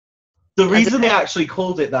The reason they actually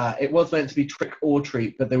called it that, it was meant to be Trick or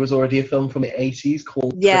Treat, but there was already a film from the 80s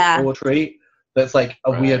called Trick or Treat that's like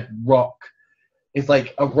a weird rock. It's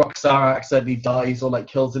like a rock star accidentally dies or like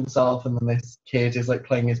kills himself, and then this kid is like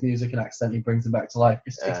playing his music and accidentally brings him back to life.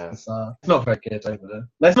 It's bizarre. It's not very good either.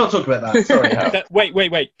 Let's not talk about that. Sorry.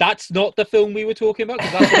 Wait. That's not the film we were talking about?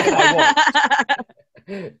 Because that's what I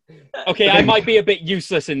want. Okay, I might be a bit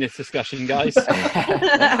useless in this discussion, guys. We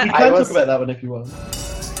can talk about that one if you want.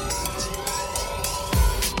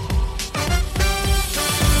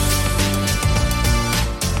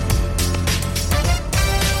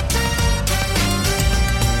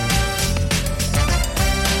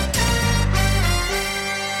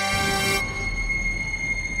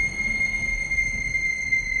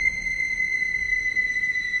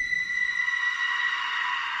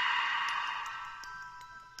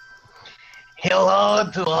 Hello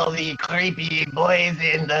to all the creepy boys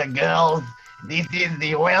and girls. This is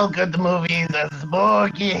the Well Good Movies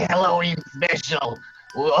Spooky Halloween Special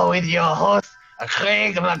with your hosts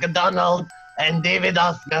Craig McDonald and David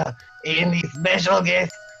Oscar, and the special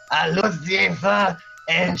guests Lucifer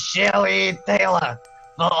and Shelley Taylor.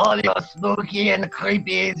 For all your spooky and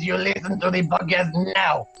creepies, you listen to the podcast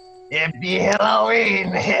now. Happy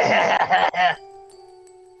Halloween!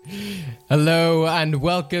 Hello and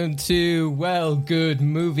welcome to Well Good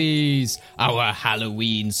Movies, our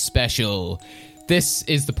Halloween special. This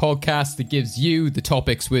is the podcast that gives you the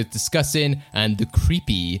topics worth discussing and the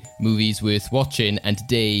creepy movies worth watching. And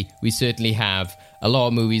today we certainly have a lot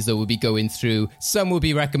of movies that we'll be going through. Some we'll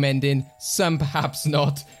be recommending, some perhaps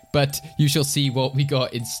not, but you shall see what we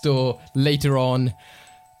got in store later on.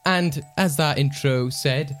 And as that intro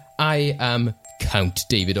said, I am Count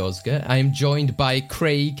David Oscar. I am joined by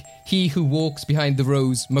Craig, he who walks behind the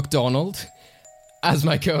rose, McDonald, as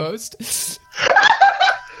my co-host.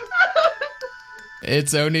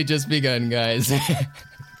 It's only just begun, guys.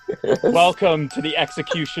 Welcome to the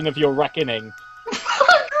execution of your reckoning.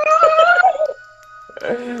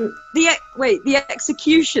 The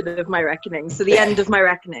execution of my reckoning, so the end of my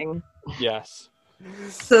reckoning. Yes.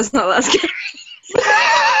 So it's not that scary.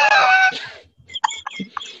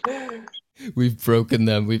 We've broken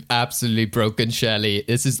them. We've absolutely broken Shelley.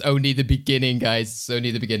 This is only the beginning, guys. It's only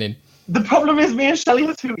the beginning. The problem is me and Shelley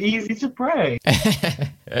are too easy to break.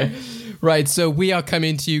 Right, so we are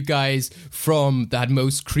coming to you guys from that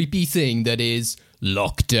most creepy thing that is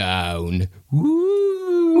lockdown.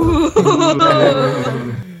 Woo!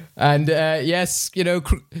 And yes, you know,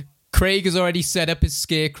 Craig has already set up his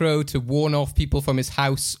scarecrow to warn off people from his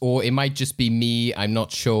house, or it might just be me, I'm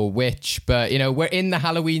not sure which, but, you know, we're in the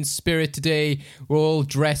Halloween spirit today. We're all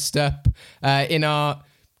dressed up in our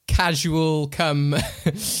casual come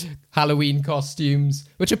Halloween costumes,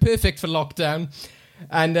 which are perfect for lockdown.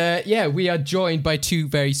 And yeah, we are joined by two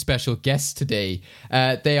very special guests today.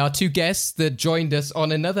 They are two guests that joined us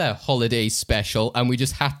on another holiday special, and we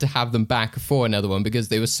just had to have them back for another one because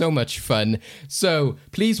they were so much fun. So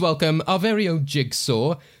please welcome our very own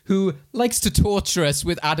Jigsaw, who likes to torture us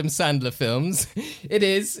with Adam Sandler films. It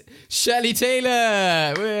is Shelley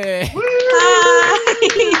Taylor.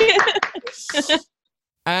 Hi.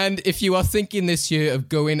 And if you are thinking this year of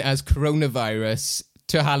going as coronavirus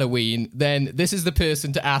to Halloween, then this is the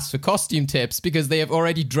person to ask for costume tips because they have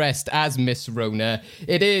already dressed as Miss Rona.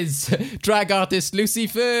 It is drag artist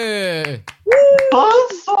Lucifer.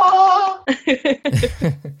 Bonsoir!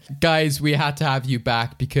 Guys, we had to have you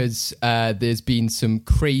back because there's been some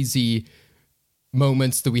crazy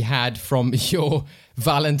moments that we had from your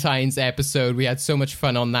Valentine's episode. We had so much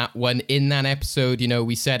fun on that one. In that episode, you know,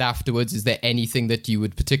 we said afterwards, is there anything that you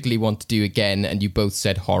would particularly want to do again? And you both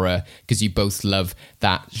said horror because you both love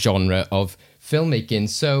that genre of filmmaking.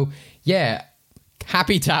 So yeah,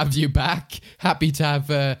 happy to have you back. Happy to have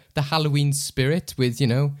the Halloween spirit with, you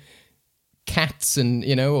know, cats and,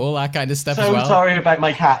 you know, all that kind of stuff as well. So sorry about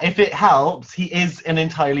my cat. If it helps, he is an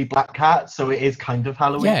entirely black cat, so it is kind of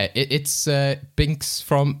Halloween. Yeah, it's Binks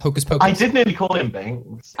from Hocus Pocus. I did nearly call him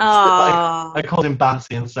Binks. I called him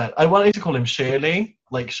Bassy instead. I wanted to call him Shirley,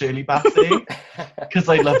 like Shirley Bassey, because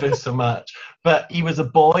I love him so much. But he was a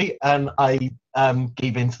boy, and I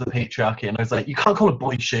gave in to the patriarchy, and I was like, you can't call a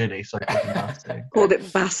boy Shirley, so I called him Bassy. Called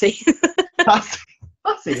it Bassy. Bassy.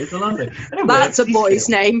 Bassy is a lovely. Anyway, that's a boy's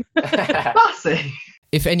name. Bassy.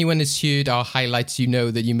 If anyone has heard our highlights, you know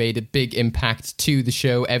that you made a big impact to the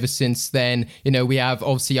show ever since then. You know, we have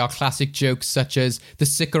obviously our classic jokes such as the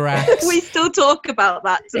Sycorax. We still talk about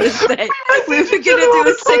that to this day. We were going to do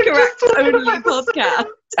a Sycorax only podcast.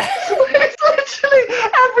 It's literally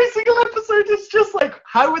every single episode is just like,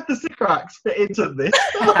 how would the Sycorax fit into this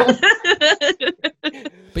film?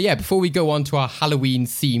 But yeah, before we go on to our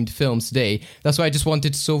Halloween-themed films today, that's why I just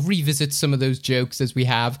wanted to sort of revisit some of those jokes as we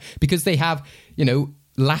have, because they have,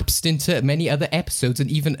 lapsed into many other episodes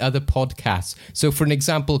and even other podcasts. So for an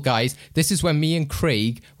example, guys, this is when me and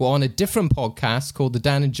Craig were on a different podcast called the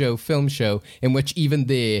Dan and Joe Film Show, in which even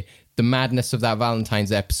there, the madness of that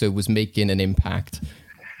Valentine's episode was making an impact.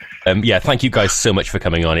 Yeah, thank you guys so much for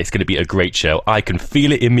coming on. It's going to be a great show. I can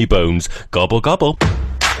feel it in me bones. Gobble, gobble.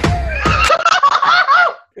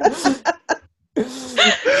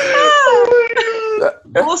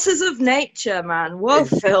 Forces of Nature, man.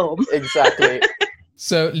 What a film. Exactly.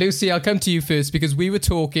 So, Lucy, I'll come to you first, because we were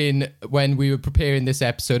talking when we were preparing this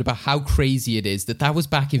episode about how crazy it is that was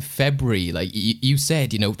back in February. Like you said,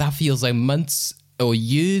 that feels like months or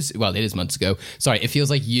years. Well, it is months ago. Sorry, it feels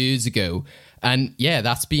like years ago. And yeah,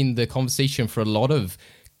 that's been the conversation for a lot of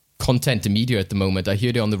content and media at the moment. I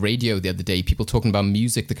heard it on the radio the other day, people talking about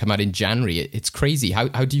music that come out in January. It's crazy. How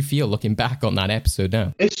do you feel looking back on that episode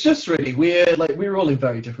now? It's just really weird. Like, we were all in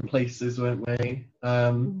very different places, weren't we?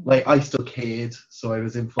 Like, I still cared, so I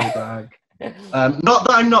was in full drag. Not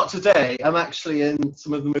that I'm not today. I'm actually in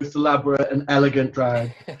some of the most elaborate and elegant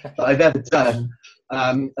drag that I've ever done.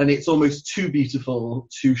 And it's almost too beautiful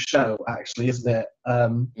to show, actually, isn't it?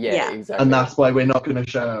 Yeah, exactly. And that's why we're not going to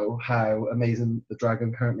show how amazing the drag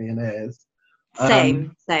I'm currently in is.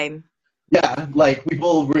 Same. Yeah, like, we've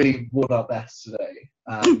all really worn our best today.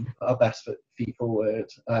 Our best feet forward.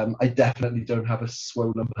 I definitely don't have a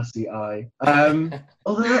swollen pussy eye.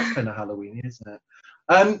 Although that's kind of Halloween, isn't it?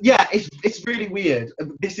 Yeah, it's really weird.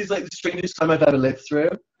 This is like the strangest time I've ever lived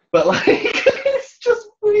through. But like, it's just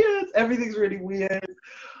weird. Everything's really weird.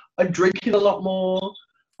 I'm drinking a lot more.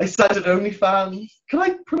 I started OnlyFans. Can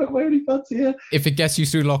I promote my OnlyFans here? If it gets you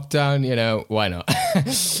through lockdown, why not?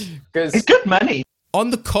 Because it's good money. On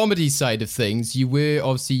the comedy side of things, you were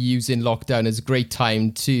obviously using lockdown as a great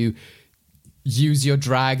time to use your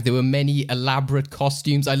drag. There were many elaborate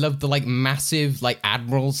costumes. I loved the massive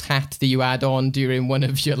admiral's hat that you had on during one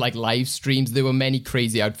of your live streams. There were many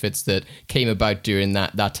crazy outfits that came about during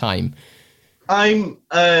that time. I'm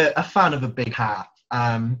a fan of a big hat.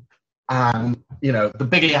 And the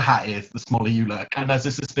bigger your hat is, the smaller you look. And as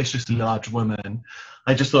a suspiciously large woman,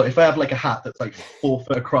 I just thought if I have a hat that's 4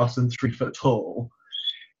 foot across and 3 foot tall,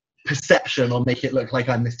 perception will make it look like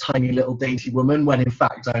I'm this tiny little dainty woman, when in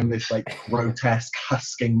fact I'm this grotesque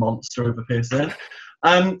husking monster of a person.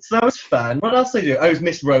 So that was fun. What else did I do? I was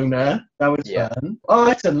Miss Rona. That was fun. Oh,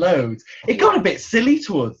 I've done loads. It got a bit silly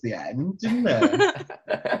towards the end, didn't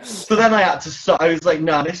it? So then I had to stop. I was like,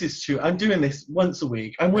 nah, this is too... I'm doing this once a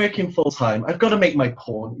week. I'm working full time. I've got to make my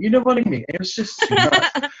porn. You know what I mean? It was just too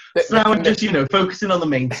much. So now I'm just, focusing on the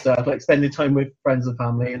main stuff, spending time with friends and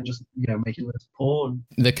family and just, making this porn.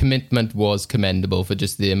 The commitment was commendable for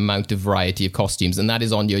just the amount of variety of costumes, and that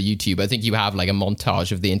is on your YouTube. I think you have a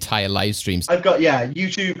montage of the entire live streams. I've got,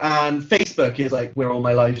 YouTube and Facebook is where all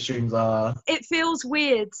my live streams are. It feels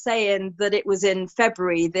weird saying that it was in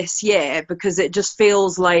February this year, because it just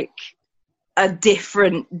feels like a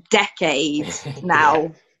different decade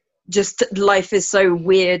now. Just life is so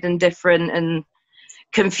weird and different and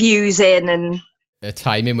confusing, and a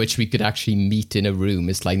time in which we could actually meet in a room.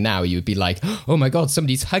 It's now you would be like, oh my god,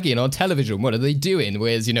 somebody's hugging on television, what are they doing?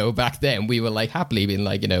 Whereas back then we were happily being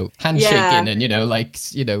handshaking and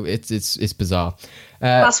it's bizarre.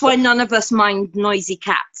 That's why none of us mind noisy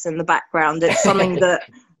cats in the background. It's something that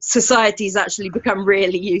society's actually become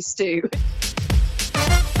really used to.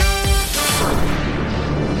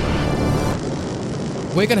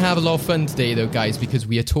 We're going to have a lot of fun today, though, guys, because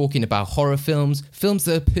we are talking about horror films that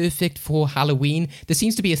are perfect for Halloween. There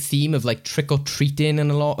seems to be a theme of, trick-or-treating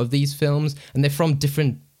in a lot of these films, and they're from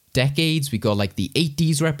different decades. We got the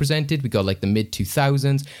 80s represented, we got the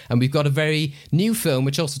mid-2000s, and we've got a very new film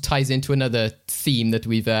which also ties into another theme that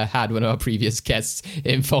we've had one of our previous guests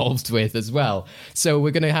involved with as well. So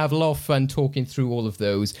we're going to have a lot of fun talking through all of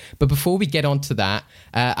those. But before we get on to that,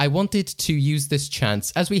 I wanted to use this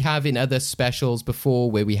chance, as we have in other specials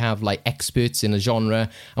before where we have experts in a genre.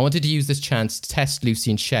 I wanted to use this chance to test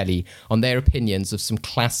Lucy and Shelley on their opinions of some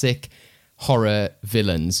classic horror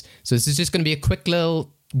villains. So this is just going to be a quick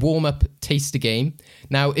little warm-up taster game.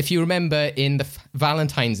 Now, if you remember in the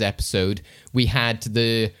Valentine's episode, we had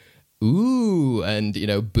the ooh and,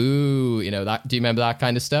 boo, that. Do you remember that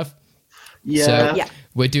kind of stuff? Yeah. Yeah.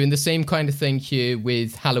 We're doing the same kind of thing here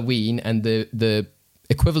with Halloween, and the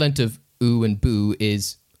equivalent of ooh and boo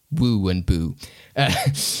is woo and boo.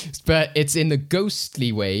 But it's in the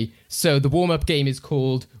ghostly way. So the warm-up game is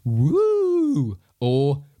called Woo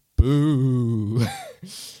or boo.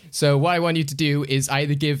 So what I want you to do is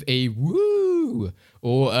either give a woo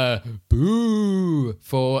or a boo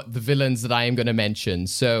for the villains that I am going to mention.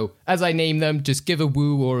 So as I name them, just give a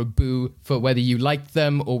woo or a boo for whether you like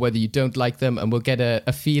them or whether you don't like them, and we'll get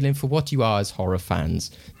a feeling for what you are as horror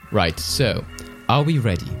fans. Right, so are we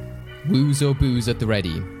ready? Woos or boos at the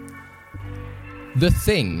ready. The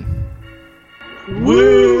Thing.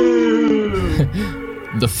 Woo!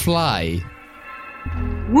 The Fly.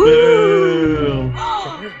 Woo!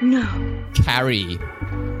 No. Carrie.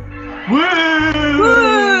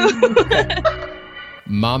 Woo!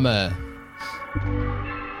 Mama.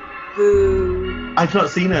 Boo. I've not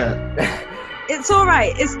seen it. It's all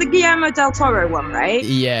right. It's the Guillermo del Toro one, right?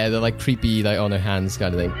 Yeah, the like creepy, like on her hands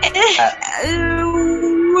kind of thing.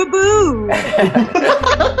 Boo.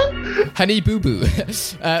 Honey Boo Boo.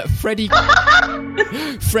 Freddy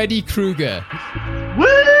Krueger.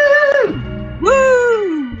 Woo!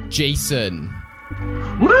 Woo. Jason.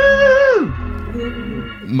 Woo!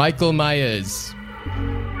 Michael Myers.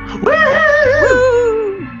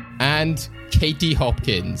 Woo! And Katie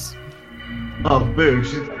Hopkins. Oh, boo.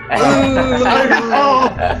 Oh,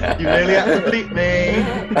 you really have to bleep me.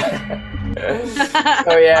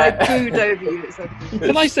 Oh, yeah. I booed over you.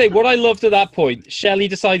 Can I say, what I loved at that point, Shelley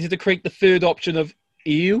decided to create the third option of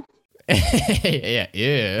ew. yeah.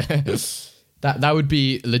 That would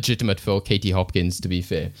be legitimate for Katie Hopkins, to be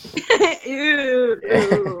fair.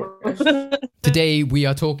 Today we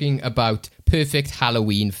are talking about perfect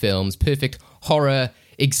Halloween films, perfect horror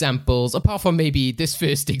examples, apart from maybe this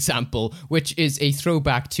first example, which is a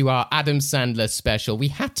throwback to our Adam Sandler special. We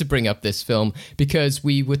had to bring up this film because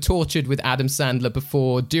we were tortured with Adam Sandler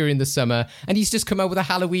before, during the summer, and he's just come out with a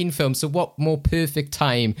Halloween film, so what more perfect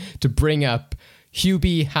time to bring up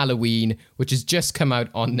Hubie Halloween, which has just come out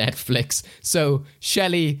on Netflix. So,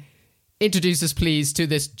 Shelley, introduce us please to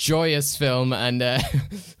this joyous film, and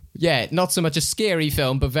yeah, not so much a scary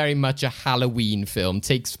film, but very much a Halloween film.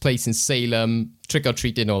 Takes place in Salem,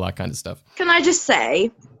 trick-or-treating, all that kind of stuff. Can I just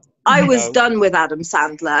say, I was done with Adam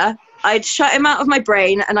Sandler. I'd shut him out of my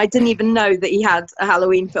brain, and I didn't even know that he had a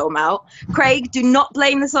Halloween film out. Craig, do not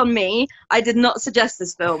blame this on me. I did not suggest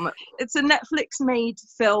this film. It's a Netflix-made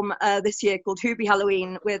film this year called Hubie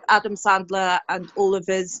Halloween with Adam Sandler and all of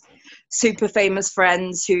his super famous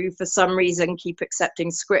friends who, for some reason, keep accepting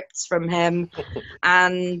scripts from him.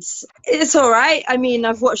 And it's all right. I mean,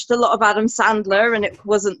 I've watched a lot of Adam Sandler, and it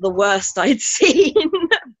wasn't the worst I'd seen.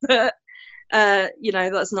 But,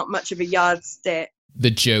 that's not much of a yardstick. The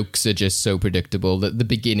jokes are just so predictable. The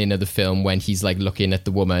beginning of the film, when he's like looking at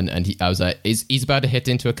the woman, and I was like, he's about to hit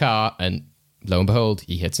into a car, and lo and behold,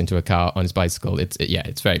 he hits into a car on his bicycle.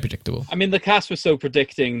 It's very predictable. I mean, the cast was so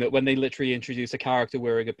predicting that when they literally introduced a character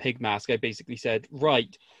wearing a pig mask, I basically said,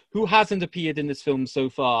 right, who hasn't appeared in this film so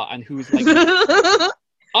far, and who's like...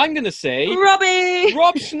 I'm going to say...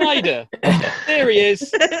 Rob Schneider. There he is.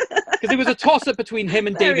 Because it was a toss-up between him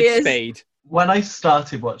and David Spade. When I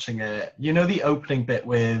started watching it, you know the opening bit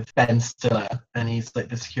with Ben Stiller, and he's like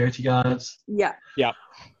the security guard? Yeah. Yeah.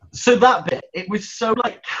 So that bit, it was so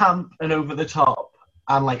like camp and over the top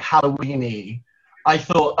and like Halloween-y. I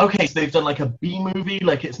thought, okay, so they've done like a B movie,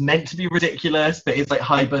 like it's meant to be ridiculous, but it's like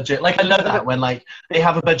high budget. Like I love that when like they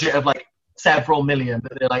have a budget of like several million,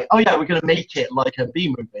 but they're like, oh yeah, we're going to make it like a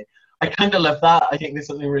B movie. I kind of love that. I think there's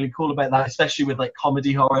something really cool about that, especially with like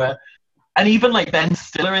comedy horror. And even like Ben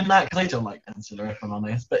Stiller in that, because I don't like Ben Stiller if I'm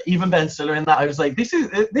honest, but even Ben Stiller in that, I was like, this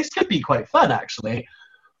could be quite fun actually.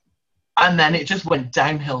 And then it just went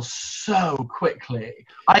downhill so quickly.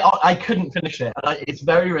 I couldn't finish it. And it's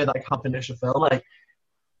very rare that I can't finish a film. Like,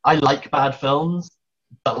 I like bad films,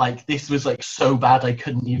 but like this was like so bad I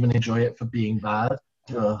couldn't even enjoy it for being bad.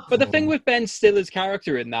 Ugh. But the thing with Ben Stiller's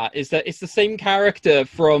character in that is that it's the same character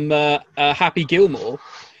from Happy Gilmore.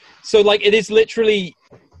 So like it is literally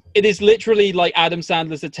like Adam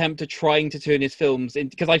Sandler's attempt to trying to turn his films in,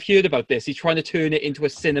 because I've heard about this. He's trying to turn it into a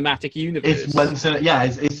cinematic universe. It's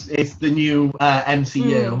the new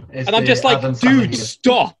MCU. And I'm just like, dude,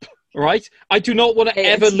 stop. Right? I do not want to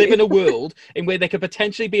ever live in a world in where there could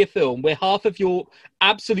potentially be a film where half of your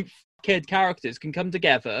absolute kid characters can come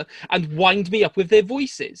together and wind me up with their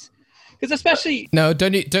voices. Because especially... No,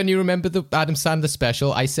 don't you remember the Adam Sandler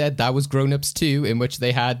special? I said that was Grown Ups 2, in which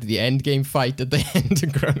they had the endgame fight at the end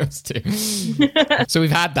of Grown Ups 2. So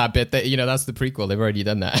we've had that bit, that that's the prequel. They've already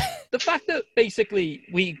done that. The fact that basically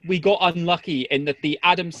we got unlucky in that the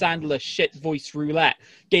Adam Sandler shit voice roulette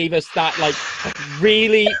gave us that, like,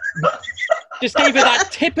 really... just gave it that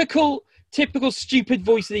typical typical stupid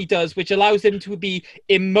voice that he does, which allows him to be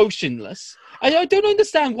emotionless. I don't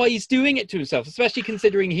understand why he's doing it to himself, especially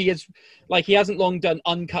considering he hasn't long done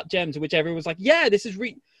Uncut Gems, which everyone was like, yeah, this is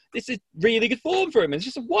really good form for him. And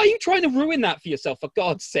it's just, why are you trying to ruin that for yourself, for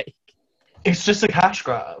God's sake? It's just a cash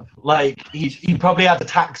grab. Like, he probably had a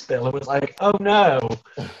tax bill and was like, oh no.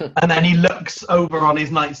 And then he looks over on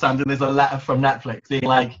his nightstand and there's a letter from Netflix being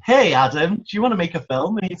like, hey, Adam, do you want to make a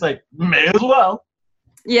film? And he's like, may as well.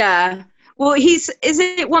 Yeah. Well, is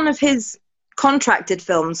it one of his contracted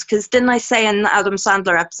films? Because didn't I say in the Adam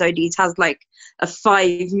Sandler episode he has like a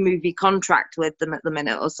 5-movie contract with them at the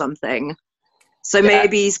minute or something? So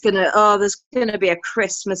maybe he's there's gonna be a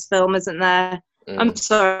Christmas film, isn't there? I'm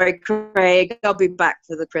sorry, Craig. I'll be back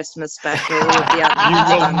for the Christmas special. With the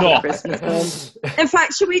Adam Sandler Christmas film. In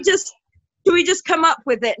fact, should we just come up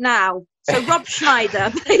with it now? So Rob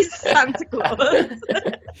Schneider plays Santa Claus.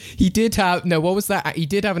 He did have what was that? He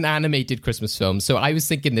did have an animated Christmas film. So I was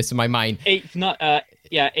thinking this in my mind. 8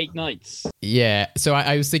 Nights. Yeah. So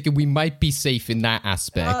I was thinking we might be safe in that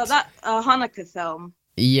aspect. Oh, that Hanukkah film.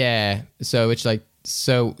 Yeah. So it's like,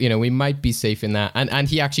 we might be safe in that. And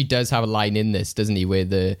he actually does have a line in this, doesn't he, where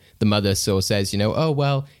the mother says, oh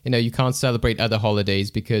well, you can't celebrate other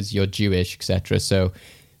holidays because you're Jewish, etc. So.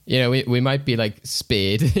 We might be like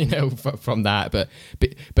spared, from that,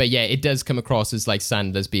 but yeah, it does come across as like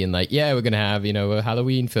Sandler's being like, yeah, we're gonna have a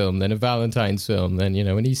Halloween film, then a Valentine's film, then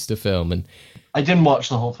an Easter film, and I didn't watch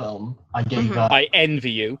the whole film. I gave up. I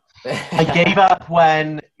envy you. I gave up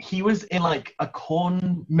when he was in like a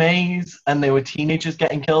corn maze and there were teenagers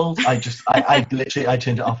getting killed. I literally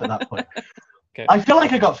turned it off at that point. Okay. I feel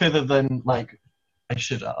like I got further than like I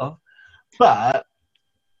should have, but.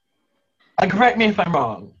 And correct me if I'm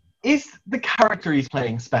wrong, is the character he's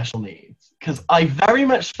playing special needs? Because I very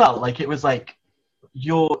much felt like it was like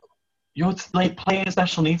you're like playing a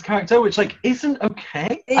special needs character, which like isn't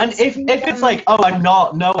okay. And if it's like, oh, I'm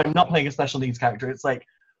not playing a special needs character, it's like,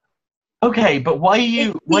 okay, but why are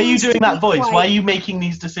you doing that voice? Why are you making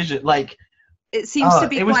these decisions? Like, it seems to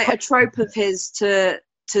be quite a trope of his to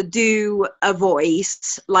do a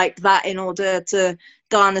voice like that in order to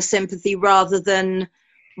garner sympathy rather than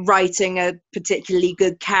writing a particularly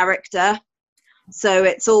good character. So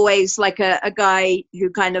it's always like a guy who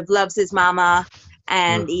kind of loves his mama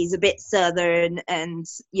and he's a bit southern and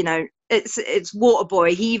it's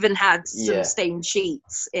Waterboy. He even had some stained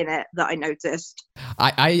sheets in it that I noticed.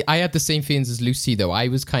 I had the same feelings as Lucy, though. I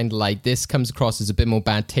was kind of like, this comes across as a bit more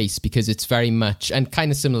bad taste because it's very much, and kind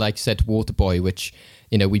of similar, like you said, to Waterboy, which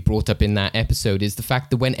we brought up in that episode, is the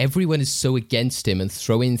fact that when everyone is so against him and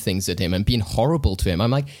throwing things at him and being horrible to him,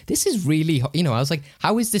 I'm like, this is really, I was like,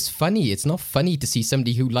 how is this funny? It's not funny to see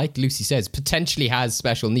somebody who, like Lucy says, potentially has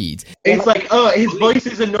special needs. It's like, oh, his voice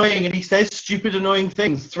is annoying and he says stupid, annoying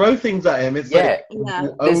things. Throw things at him. It's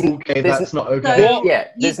okay, that's not okay.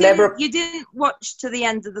 So, you didn't watch to the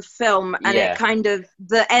end of the film, and it kind of,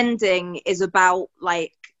 the ending is about,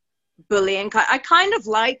 like, bullying. I kind of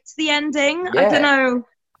liked the ending. I don't know.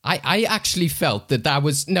 I actually felt that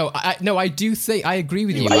was I do think I agree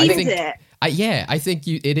with you. I think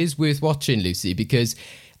it is worth watching, Lucy, because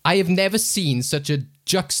I have never seen such a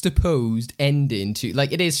juxtaposed ending to,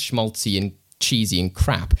 like, it is schmaltzy and cheesy and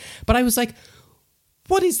crap, but I was like,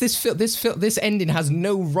 what is this film? This ending has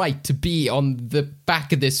no right to be on the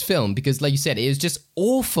back of this film because, like you said, it was just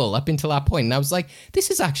awful up until that point. And I was like, this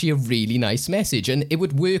is actually a really nice message, and it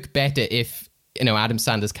would work better if Adam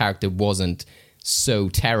Sandler's character wasn't so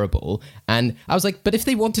terrible. And I was like, but if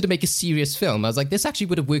they wanted to make a serious film, I was like, this actually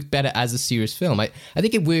would have worked better as a serious film. I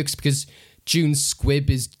think it works because June Squibb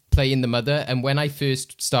is playing the mother, and when I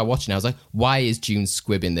first started watching, I was like, why is June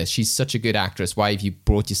Squibb in this? She's such a good actress. Why have you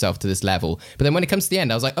brought yourself to this level? But then when it comes to the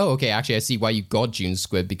end, I was like, oh, okay, actually I see why you got June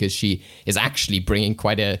Squibb, because she is actually bringing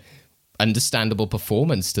quite a understandable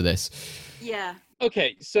performance to this. Yeah.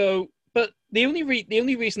 Okay, so but the only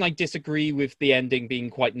reason I disagree with the ending being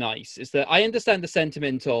quite nice is that I understand the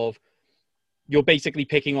sentiment of you're basically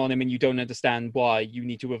picking on him and you don't understand why. You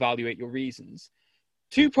need to evaluate your reasons.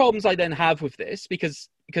 Two problems I then have with this, because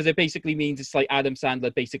it basically means it's like Adam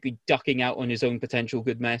Sandler basically ducking out on his own potential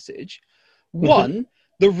good message. One,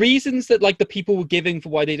 the reasons that like the people were giving for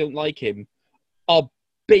why they don't like him are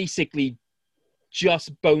basically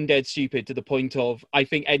just bone dead stupid, to the point of I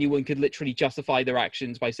think anyone could literally justify their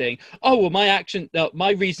actions by saying, oh, well, my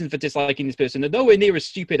reason for disliking this person are nowhere near as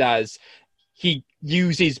stupid as he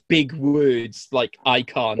uses big words like I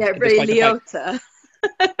can't. Yeah, Ray Liotta.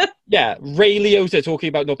 Yeah, Ray Liotta talking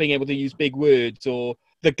about not being able to use big words, or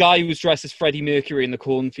the guy who's dressed as Freddie Mercury in the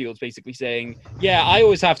cornfields basically saying, yeah, I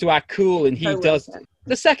always have to act cool, and he does.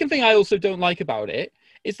 The second thing I also don't like about it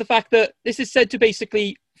is the fact that this is said to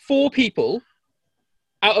basically 4 people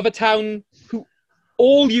out of a town who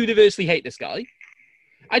all universally hate this guy.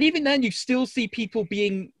 And even then, you still see people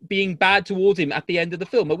being bad towards him at the end of the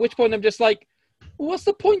film, at which point I'm just like, what's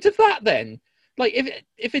the point of that then? Like,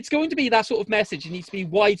 if it's going to be that sort of message, it needs to be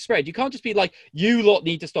widespread. You can't just be like, you lot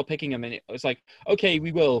need to stop picking him. And it's like, okay,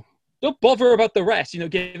 we will. Don't bother about the rest,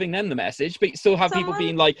 giving them the message, but still have people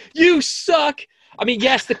being like, you suck. I mean,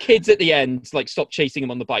 yes, the kids at the end, like, stop chasing him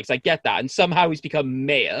on the bikes. I get that. And somehow he's become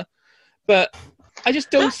mayor. But I just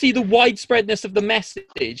don't see the widespreadness of the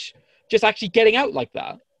message just actually getting out like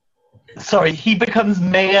that. Sorry, he becomes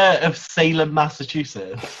mayor of Salem,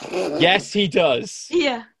 Massachusetts. Yes, he does.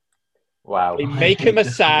 Yeah. Wow. They make him a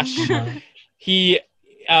sash. He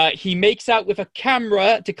makes out with a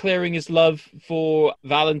camera declaring his love for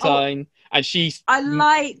Valentine, and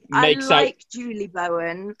I like Julie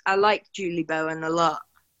Bowen. I like Julie Bowen a lot.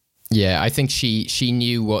 Yeah, I think she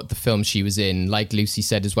knew what the film she was in, like Lucy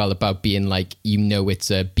said as well, about being like,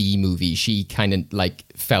 it's a B movie. She kind of like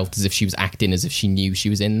felt as if she was acting as if she knew she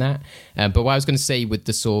was in that. But what I was going to say with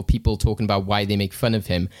the sort of people talking about why they make fun of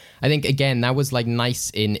him, I think, again, that was like nice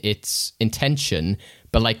in its intention.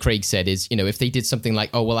 But like Craig said, is, if they did something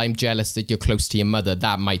like, oh, well, I'm jealous that you're close to your mother,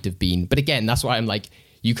 that might have been. But again, that's why I'm like,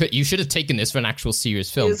 you should have taken this for an actual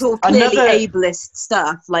serious film. It's all clearly ableist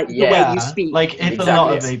stuff, like the way you speak. Like, it's a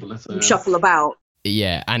lot of ableism. You shuffle about.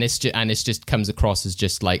 Yeah, and it's just comes across as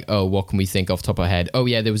just like, oh, what can we think off the top of our head? Oh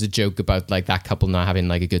yeah, there was a joke about like that couple not having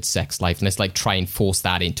like a good sex life, and let's like try and force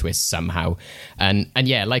that into it somehow. And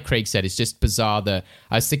yeah, like Craig said, it's just bizarre that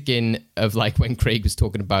I was thinking of like when Craig was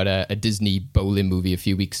talking about a Disney bowling movie a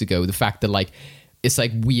few weeks ago, the fact that like it's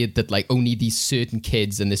like weird that like only these certain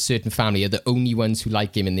kids and this certain family are the only ones who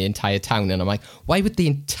like him in the entire town. And I'm like, why would the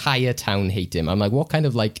entire town hate him? I'm like, what kind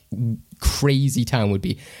of like crazy town would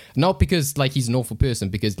be? Not because like he's an awful person,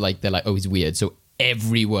 because like they're like, oh, he's weird, so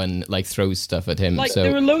everyone like throws stuff at him. Like, so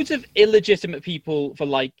there are loads of illegitimate people for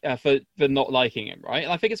not liking him, right?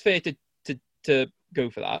 And I think it's fair to go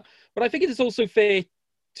for that, but I think it is also fair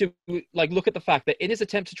to like look at the fact that in his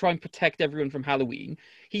attempt to try and protect everyone from Halloween,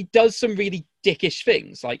 he does some really dickish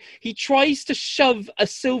things. Like, he tries to shove a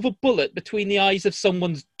silver bullet between the eyes of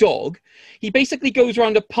someone's dog. He basically goes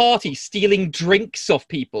around a party stealing drinks off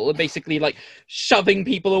people and basically like shoving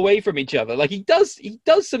people away from each other. Like, he does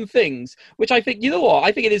some things which I think,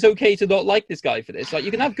 I think it is okay to not like this guy for this. Like,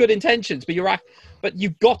 you can have good intentions, but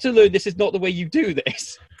you've got to learn this is not the way you do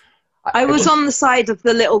this. I was on the side of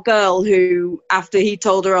the little girl who, after he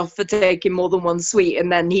told her off for taking more than one sweet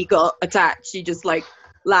and then he got attacked, she just like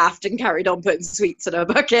laughed and carried on putting sweets in her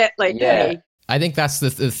bucket. Like, yeah. Hey. I think that's the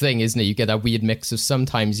thing, isn't it? You get that weird mix of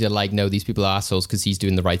sometimes you're like, no, these people are assholes because he's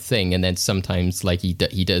doing the right thing, and then sometimes like he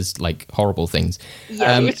does like horrible things.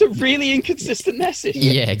 Yeah, it's a really inconsistent message.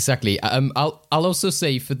 Yeah, exactly. I'll also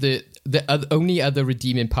say for the only other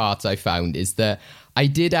redeeming part I found is that I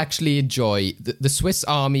did actually enjoy the Swiss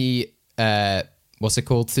Army, what's it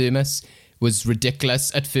called, thermos, was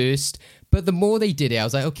ridiculous at first. But the more they did it, I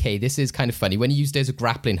was like, okay, this is kind of funny when he used it as a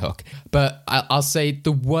grappling hook. But I'll say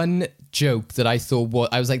the one joke that I thought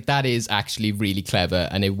I was like, that is actually really clever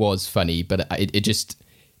and it was funny, but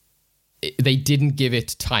they didn't give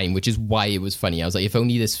it time, which is why it was funny. I was like, if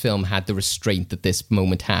only this film had the restraint that this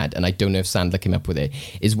moment had, and I don't know if Sandler came up with it,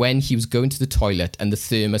 is when he was going to the toilet and the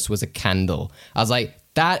thermos was a candle. I was like,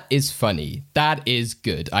 that is funny. That is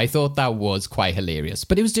good. I thought that was quite hilarious.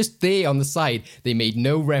 But it was just there on the side. They made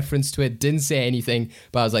no reference to it, didn't say anything.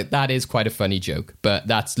 But I was like, that is quite a funny joke. But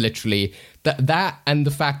that's literally... That and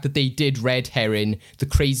the fact that they did red herring the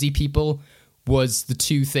crazy people was the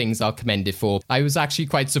two things I'll commend it for. I was actually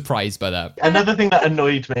quite surprised by that. Another thing that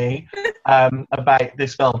annoyed me about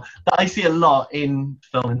this film, that I see a lot in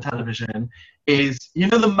film and television, is,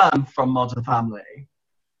 the mum from Modern Family?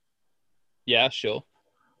 Yeah, sure.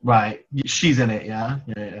 Right, she's in it, yeah.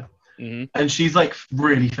 Mm-hmm. And she's like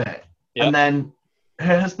really fit. Yep. And then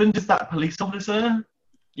her husband is that police officer.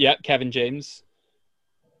 Yeah, Kevin James.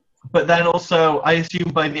 But then also, I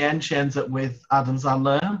assume by the end she ends up with Adam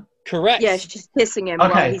Sandler. Correct. Yeah, she's kissing him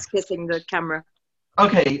while he's kissing the camera.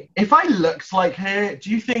 Okay, if I looked like her, do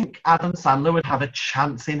you think Adam Sandler would have a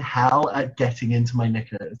chance in hell at getting into my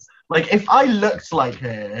knickers? Like, if I looked like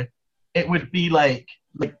her, it would be like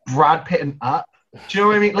Brad Pitt and Up. Do you know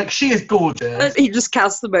what I mean? Like, she is gorgeous. He just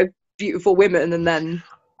casts the most beautiful women and then...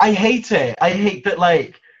 I hate it. I hate that,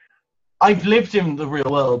 like, I've lived in the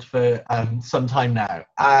real world for some time now,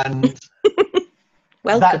 and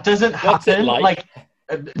that doesn't happen. What's it like?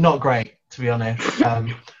 Not great, to be honest.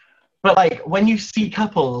 But, like, when you see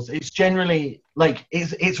couples, it's generally, like,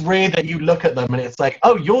 it's rare that you look at them and it's like,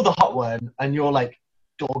 oh, you're the hot one, and you're, like,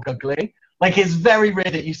 dog ugly. Like, it's very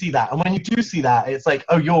rare that you see that. And when you do see that, it's like,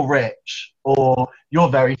 oh, you're rich, or you're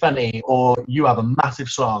very funny, or you have a massive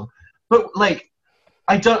song. But, like,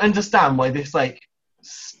 I don't understand why this, like,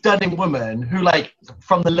 stunning woman who, like,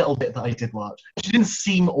 from the little bit that I did watch, she didn't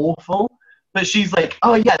seem awful, but she's like,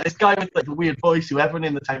 oh, yeah, this guy with, like, the weird voice who everyone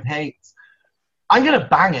in the town hates. I'm going to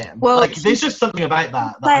bang him. Well, like, there's just something about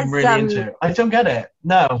that I'm really into. I don't get it.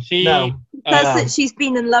 No. Says that she's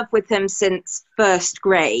been in love with him since first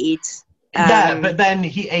grade. Yeah, but then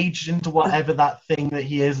he aged into whatever that thing that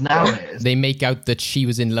he is now is. They make out that she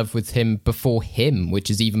was in love with him before him, which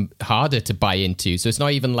is even harder to buy into. So it's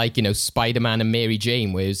not even like, Spider-Man and Mary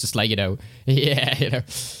Jane, where it's just like,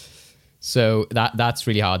 So that's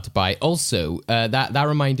really hard to buy. Also, that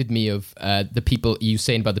reminded me of the people you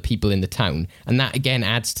saying about the people in the town. And that, again,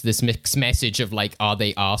 adds to this mixed message of, like, are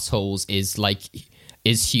they arseholes? Is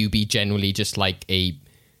Hubie generally just, like, a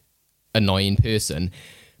annoying person?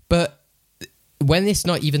 But when it's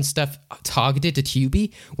not even stuff targeted at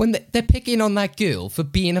Hubie, when they're picking on that girl for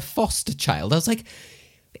being a foster child, I was like,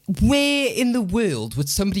 where in the world would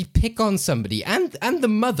somebody pick on somebody and the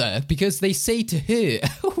mother, because they say to her,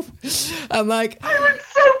 I'm like, I would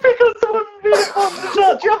so pick on someone being a foster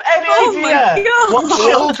child. Do you have any idea what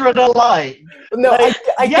children are like? No,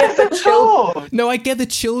 I get the children. No, I get the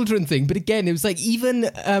children thing, but again, it was like, even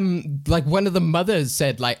like one of the mothers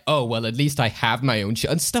said, like, oh well, at least I have my own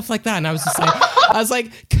and stuff like that, and I was just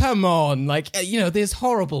like, come on, like, there's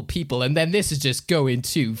horrible people, and then this is just going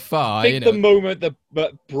too far. I think the moment that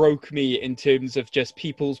broke me in terms of just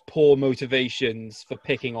people's poor motivations for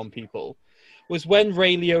picking on people was when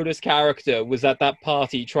Ray Liotta's character was at that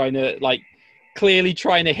party clearly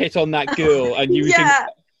trying to hit on that girl and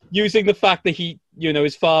using the fact that he,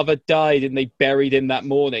 his father died and they buried him that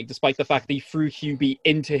morning, despite the fact that he threw Hubie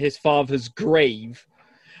into his father's grave,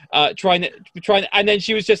 trying to, and then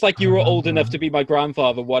she was just like, you were old enough to be my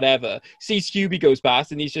grandfather, whatever. Sees Hubie goes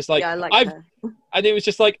past and he's just like, and it was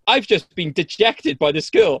just like, I've just been dejected by this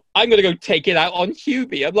girl. I'm going to go take it out on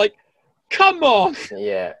Hubie. I'm like, come on.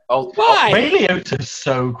 Yeah. Why? Ray Liotta's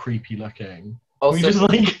so creepy looking. Also, we just,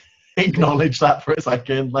 like, acknowledge that for a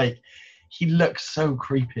second. Like, he looks so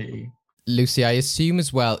creepy. Lucy, I assume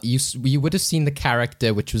as well, you would have seen the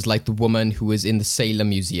character, which was like the woman who was in the Salem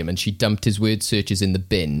Museum and she dumped his word searches in the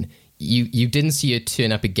bin. You didn't see her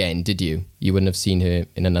turn up again, did you? You wouldn't have seen her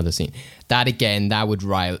in another scene. That, again, that would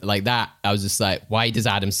rile. Like, that, I was just like, why does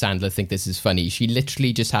Adam Sandler think this is funny? She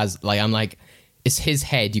literally just has, like, I'm like, it's his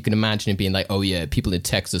head. You can imagine it being like, oh yeah, people in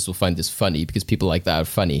Texas will find this funny because people like that are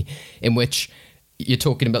funny. In which you're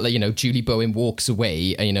talking about, like, Julie Bowen walks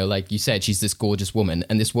away and, like you said, she's this gorgeous woman,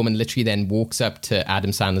 and this woman literally then walks up to Adam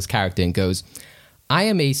Sandler's character and goes, I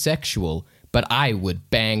am asexual, but I would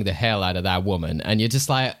bang the hell out of that woman. And you're just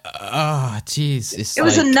like, oh, jeez. It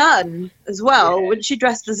was a nun as well. Yeah. When she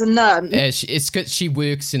dressed as a nun. It's because she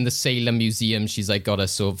works in the Salem Museum. She's like got a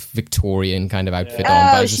sort of Victorian kind of outfit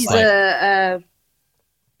on. Oh, she's a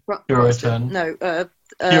Puritan. No,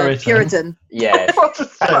 Puritan. Puritan. Yeah.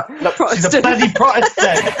 Protestant. She's a bloody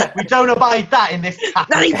Protestant. We don't abide that in this town.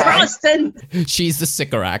 Bloody Protestant. She's the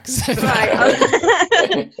Sycorax. Right.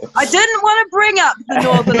 I didn't want to bring up the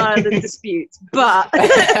Northern Ireland dispute, but... Hey,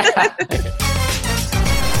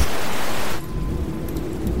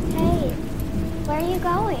 where are you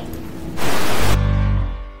going?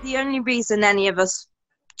 The only reason any of us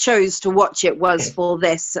chose to watch it was for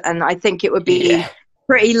this, and I think it would be...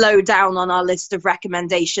 pretty low down on our list of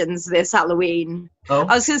recommendations this Halloween. Oh.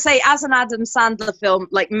 I was going to say, as an Adam Sandler film,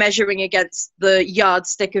 like measuring against the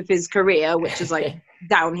yardstick of his career, which is like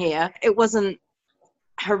down here, it wasn't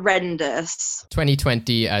horrendous.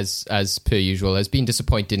 2020, as per usual, has been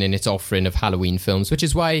disappointing in its offering of Halloween films, which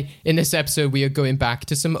is why in this episode we are going back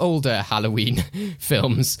to some older Halloween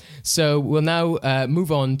films. So we'll now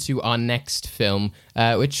move on to our next film,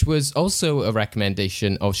 which was also a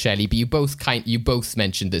recommendation of Shelley, but you both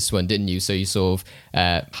mentioned this one, didn't you? So you sort of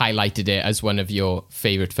highlighted it as one of your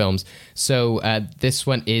favorite films. So this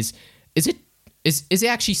one is it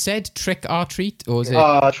actually said Trick or Treat, or is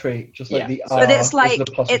it Treat? Just like the but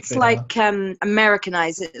it's like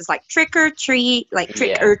Americanized. It's like Trick or Treat, like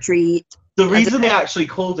Trick or Treat. The reason they actually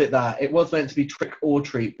called it that, it was meant to be Trick or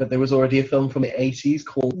Treat, but there was already a film from the 80s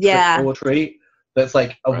called Trick or Treat that's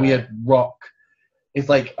like a weird rock. It's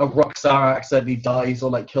like a rock star accidentally dies or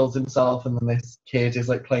like kills himself, and then this kid is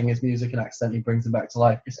like playing his music and accidentally brings him back to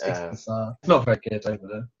life. It's bizarre. It's not very good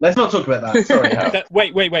over. Let's not talk about that. Sorry.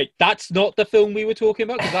 Wait. That's not the film we were talking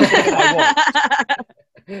about, because that's what I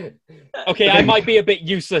want. Okay, I might be a bit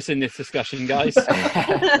useless in this discussion, guys. You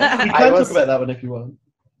can talk about that one if you want.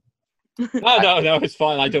 No, it's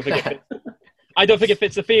fine. I don't think it fits. I don't think it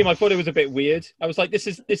fits the theme. I thought it was a bit weird. I was like, this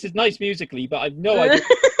is nice musically, but I've no idea.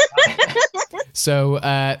 So,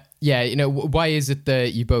 yeah, you know, why is it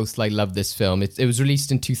that you both like love this film? It was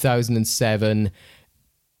released in 2007.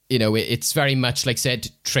 You know, it's very much like said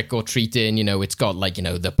trick or treating. You know, it's got like, you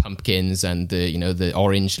know, the pumpkins and the, you know, the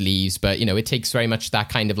orange leaves, but you know, it takes very much that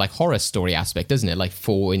kind of like horror story aspect, doesn't it? Like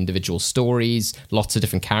 4 individual stories, lots of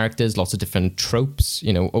different characters, lots of different tropes.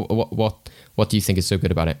 You know, what do you think is so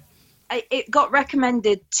good about it? It got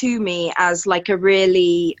recommended to me as like a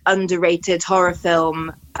really underrated horror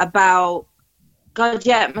film about, God,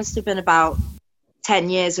 yeah, it must have been about 10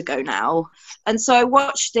 years ago now. And so I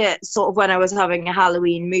watched it sort of when I was having a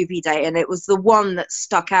Halloween movie day, and it was the one that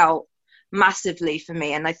stuck out massively for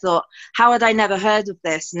me. And I thought, how had I never heard of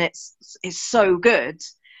this? And it's so good.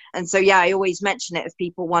 And so, yeah, I always mention it if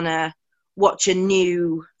people want to watch a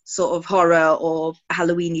new sort of horror or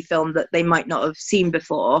Halloween-y film that they might not have seen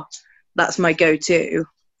before. That's my go-to.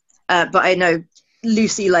 But I know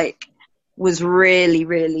Lucy, like, was really,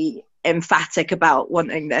 really emphatic about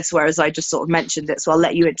wanting this, whereas I just sort of mentioned it, so I'll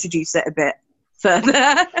let you introduce it a bit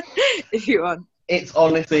further if you want. It's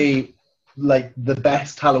honestly like the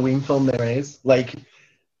best Halloween film there is. Like,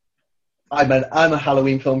 I'm a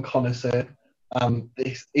Halloween film connoisseur.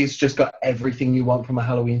 It's just got everything you want from a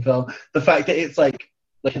Halloween film. The fact that it's like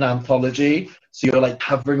an anthology, so you're like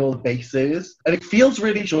covering all the bases, and it feels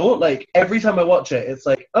really short. Like every time I watch it, it's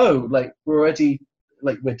like, oh, like we're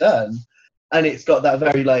done. And it's got that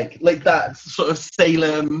very like that sort of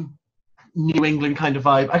Salem, New England kind of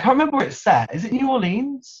vibe. I can't remember where it's set. Is it New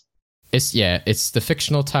Orleans? It's the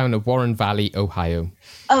fictional town of Warren Valley, Ohio.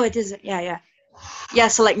 Oh, it is. Yeah.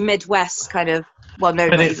 So like Midwest kind of. Well, no,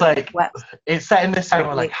 but it's like Midwest. It's set in this town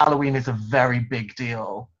where like Halloween is a very big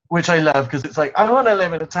deal, which I love because it's like I want to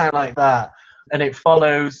live in a town like that. And it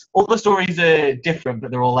follows, all the stories are different,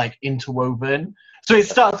 but they're all like interwoven. So it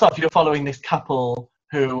starts off, you're following this couple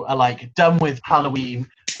who are like done with Halloween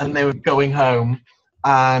and they were going home,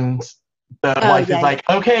 and the wife is like,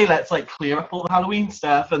 okay, let's like clear up all the Halloween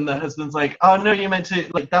stuff, and the husband's like, oh no, you're meant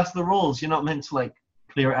to, like, that's the rules, you're not meant to like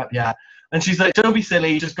clear it up yet. And she's like, don't be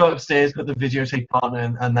silly, just go upstairs, put the videotape on,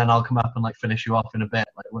 and then I'll come up and like finish you off in a bit,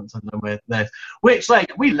 like once I'm done with this. Which,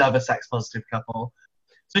 like, we love a sex positive couple.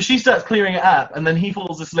 So she starts clearing it up, and then he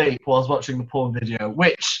falls asleep whilst watching the porn video,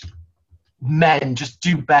 which men just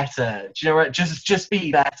do better. Do you know what? Just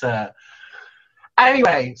be better.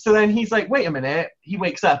 Anyway, so then he's like, wait a minute. He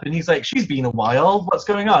wakes up and he's like, she's been a while. What's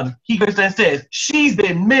going on? He goes downstairs. She's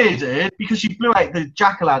been murdered because she blew out the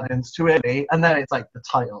jack-o'-lanterns too early. And then it's like the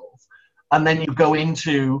titles. And then you go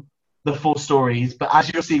into the 4 stories. But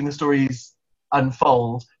as you're seeing the stories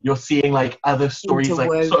unfold, you're seeing like other stories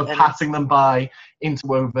like sort of passing them by,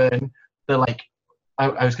 interwoven. They're like,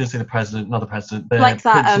 I was going to say the president, not the president. The like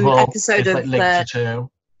that episode of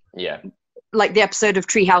like the episode of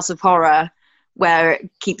Treehouse of Horror, where it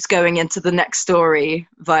keeps going into the next story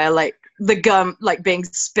via like the gum like being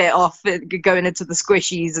spit off, going into the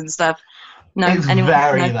squishies and stuff. No, it's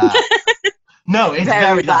very that. No, it's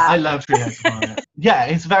very that. I love Treehouse of Horror. Yeah,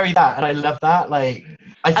 it's very that, and I love that. Like,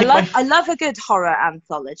 I love a good horror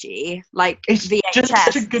anthology, like it's VHS. Just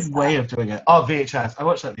such a good way of doing it. Oh, VHS! I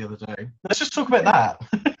watched that the other day. Let's just talk about that.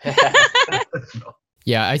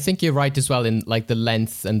 Yeah, I think you're right as well in like the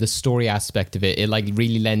length and the story aspect of it. It like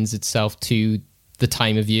really lends itself to the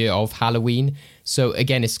time of year of Halloween. So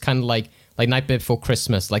again, it's kind of like Night Before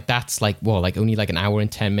Christmas, like that's like, well, like only like an hour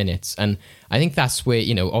and 10 minutes. And I think that's where,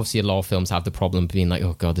 you know, obviously a lot of films have the problem being like,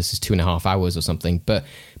 oh God, this is 2.5 hours or something. But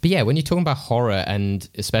yeah, when you're talking about horror and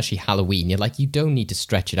especially Halloween, you're like, you don't need to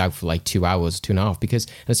stretch it out for like 2 hours, 2.5, because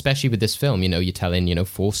especially with this film, you know, you're telling, you know,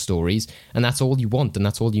 4 stories and that's all you want and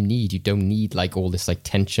that's all you need. You don't need like all this like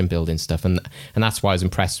tension building stuff. And that's why I was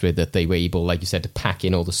impressed with that they were able, like you said, to pack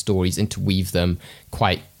in all the stories, interweave them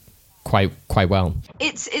quite well.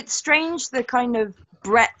 It's strange the kind of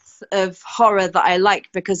breadth of horror that I like,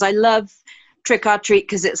 because I love Trick or Treat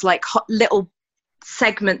because it's like little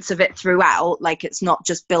segments of it throughout, like it's not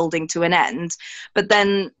just building to an end. But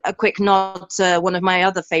then a quick nod to one of my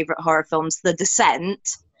other favorite horror films, The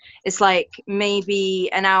Descent. It's like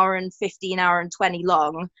maybe an hour and 15, hour and 20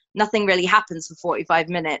 long. Nothing really happens for 45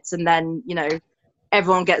 minutes, and then, you know,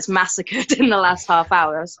 everyone gets massacred in the last half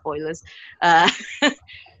hour. Spoilers.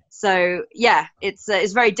 So yeah,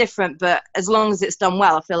 it's very different, but as long as it's done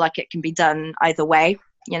well, I feel like it can be done either way,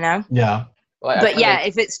 you know? Yeah. But yeah,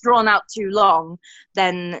 if it's drawn out too long,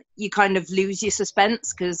 then you kind of lose your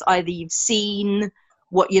suspense, because either you've seen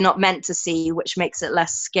what you're not meant to see, which makes it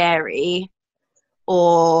less scary,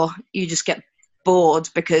 or you just get bored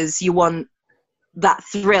because you want that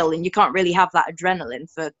thrill and you can't really have that adrenaline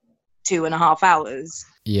for 2.5 hours.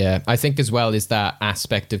 Yeah, I think as well is that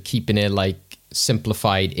aspect of keeping it like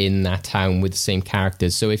simplified in that town with the same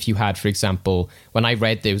characters. So if you had, for example, when I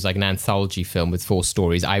read there was like an anthology film with 4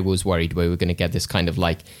 stories, I was worried we were going to get this kind of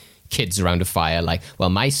like kids around a fire, like, well,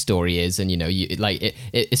 my story is, and you know, you like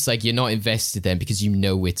it's like you're not invested then because you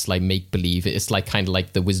know it's like make believe. It's like kind of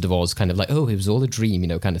like the Wizard of Oz, kind of like, oh, it was all a dream, you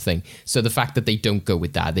know, kind of thing. So the fact that they don't go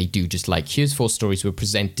with that, they do just like, here's 4 stories we're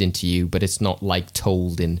presenting to you, but it's not like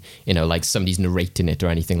told in, you know, like somebody's narrating it or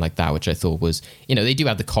anything like that, which I thought was, you know, they do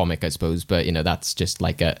have the comic, I suppose, but you know, that's just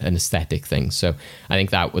like an aesthetic thing. So I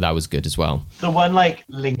think that was good as well. The one like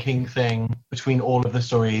linking thing between all of the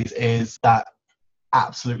stories is that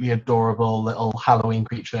absolutely adorable little Halloween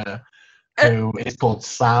creature who is called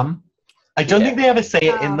Sam. I don't think they ever say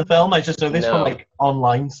it in the film. I just know this from like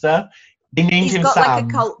online stuff. They named him Sam. He's got like a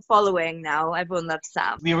cult following now. Everyone loves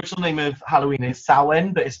Sam. The original name of Halloween is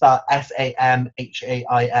Samhain, but it's spelled Samhain.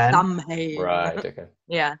 Samhain. Right. Okay.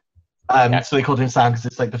 Yeah. So they called him Sam because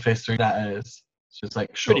it's like the first 3 letters. So it's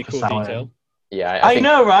like short pretty for cool Samhain. detail. Yeah, I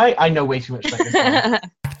know, right? I know way too much about this one.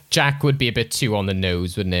 Jack would be a bit too on the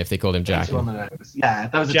nose, wouldn't it, if they called him Jack? Too on the nose. Yeah,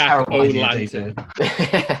 that was a Jack terrible idea.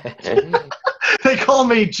 They call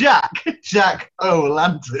me Jack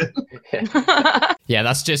O'Lantern. Yeah,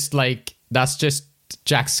 that's just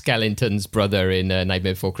Jack Skellington's brother in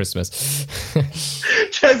Nightmare Before Christmas.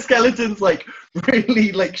 Jack Skellington's like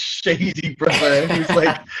really like shady brother who's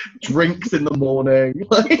like drinks in the morning.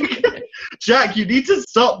 Like, Jack, you need to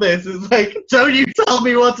stop this. It's like, don't you tell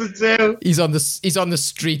me what to do. He's on the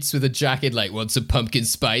streets with a jacket like, want some pumpkin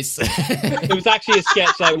spice? There was actually a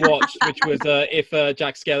sketch I watched, which was if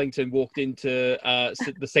Jack Skellington walked into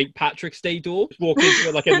the St. Patrick's Day door, walked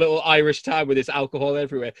into like a little Irish town with this alcohol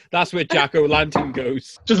everywhere. That's where Jack O'Lantern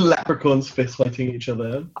goes. Just leprechauns fist fighting each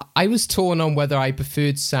other. I was torn on whether I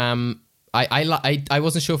preferred Sam. I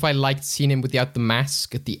wasn't sure if I liked seeing him without the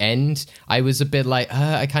mask at the end. I was a bit like,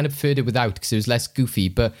 I kind of preferred it without because it was less goofy.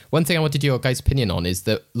 But one thing I wanted your guys' opinion on is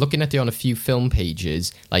that looking at it on a few film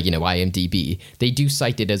pages, like, you know, IMDb, they do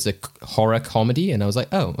cite it as a horror comedy. And I was like,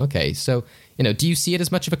 oh, okay. So, you know, do you see it as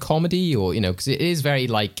much of a comedy or, you know, because it is very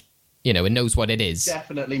like, you know, it knows what it is.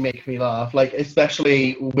 Definitely make me laugh. Like,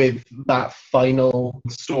 especially with that final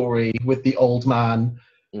story with the old man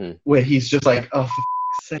where he's just like, oh, for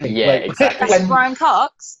sake. Yeah, like, exactly. That's Brian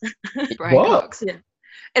Cox. Brian What? Cox, yeah.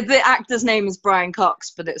 The actor's name is Brian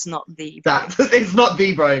Cox, but it's not the. It's not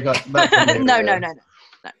the Brian Cox. No.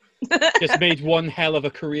 Just made one hell of a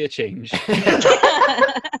career change.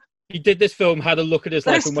 He did this film, had a look at his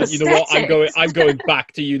life, and went, you know what, I'm going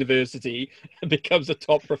back to university, and becomes a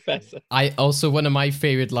top professor. I also, one of my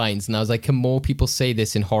favorite lines, and I was like, can more people say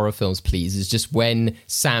this in horror films, please, is just when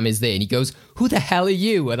Sam is there and he goes, who the hell are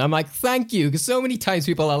you? And I'm like, thank you, because so many times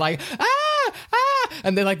people are like,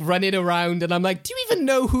 and they're like running around, and I'm like, do you even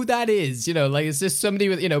know who that is? You know, like, is this somebody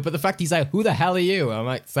with, you know, but the fact he's like, who the hell are you? I'm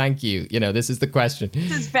like, thank you. You know, this is the question.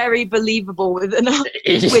 This is very believable within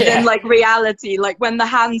like reality. Like when the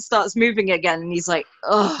hand starts moving again, and he's like,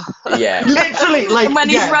 oh. Yeah. Literally, like. And when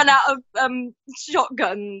he's run out of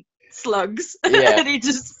shotgun slugs, and he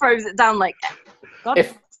just throws it down like,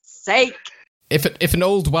 God's sake. If an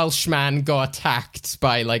old Welsh man got attacked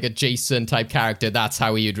by like a Jason type character, that's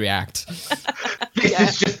how he would react. This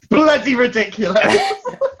is just bloody ridiculous.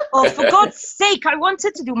 Oh, for God's sake, I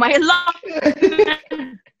wanted to do my life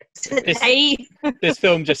today. This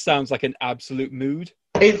film just sounds like an absolute mood.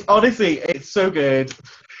 It's honestly, it's so good.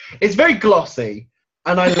 It's very glossy,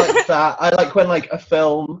 and I like that. I like when like a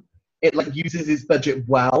film, it like uses its budget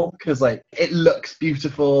well, because like it looks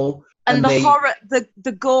beautiful. And the horror,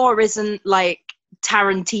 the gore isn't like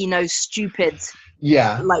Tarantino stupid,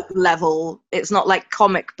 like level. It's not like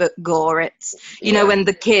comic book gore. It's you know when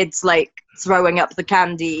the kids like throwing up the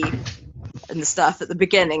candy and stuff at the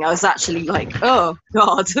beginning. I was actually like, oh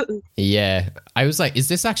God. Yeah, I was like, is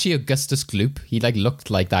this actually Augustus Gloop? He like looked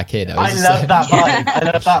like that kid. I love that vibe.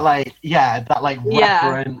 I love that like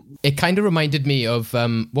reverent. It kind of reminded me of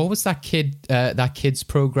what was that kid's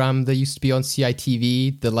program that used to be on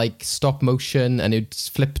CITV, the like stop motion, and it'd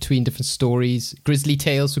flip between different stories. Grizzly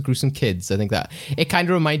Tales for Gruesome Kids. I think that it kind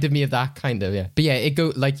of reminded me of that kind of, yeah. But yeah, it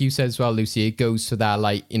go like you said as well, Lucy. It goes for that,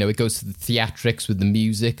 like, you know, it goes to the theatrics with the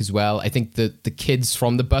music as well. I think the kids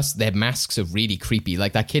from the bus, their masks are really creepy.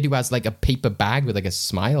 Like that kid who has like a paper bag with like a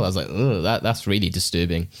smile. I was like, oh, that's really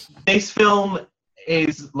disturbing. This film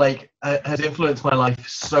is like has influenced my life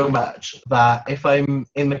so much that if I'm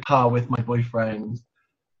in the car with my boyfriend,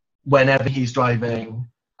 whenever he's driving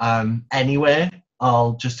anywhere,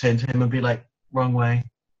 I'll just turn to him and be like, wrong way,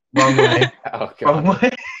 oh, God. wrong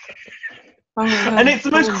way. And it's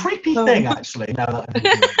the most creepy thing, actually, now that I'm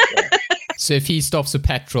thinking about it. So if he stops for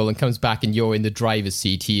petrol and comes back and you're in the driver's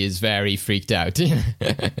seat, he is very freaked out.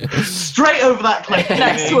 Straight over that cliff.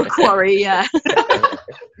 Next to a quarry, yeah.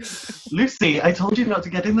 Lucy, I told you not to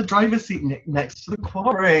get in the driver's seat next to the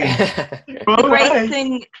quarry. The great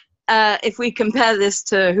thing, if we compare this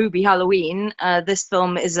to Hubie Halloween, this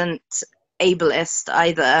film isn't ableist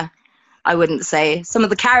either, I wouldn't say. Some of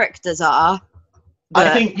the characters are.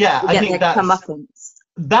 I think comeuppance.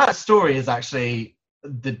 That story is actually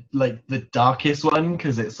the darkest one,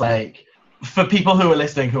 because it's like, for people who are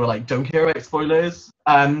listening who are like, don't care about spoilers,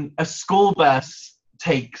 a school bus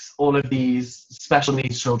takes all of these special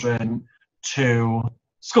needs children to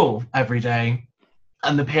school every day,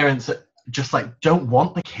 and the parents just like don't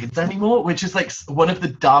want the kids anymore, which is like one of the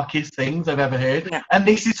darkest things I've ever heard. Yeah. And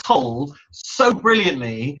this is told so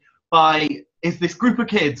brilliantly by this group of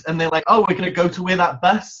kids, and they're like, oh, we're gonna go to where that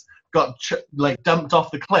bus got dumped off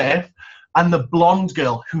the cliff. And the blonde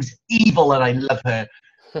girl, who's evil and I love her,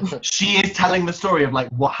 she is telling the story of like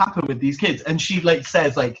what happened with these kids. And she like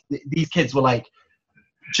says like these kids were like,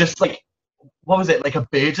 just like, what was it, like a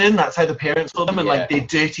burden? That's how the parents saw them, and like their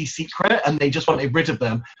dirty secret, and they just wanted rid of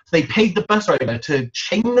them. So they paid the bus driver to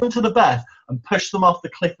chain them to the bus and push them off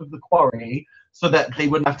the cliff of the quarry so that they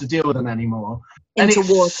wouldn't have to deal with them anymore. Into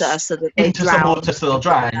water so that they into drown. some water so they'll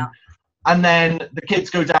drown. Yeah. And then the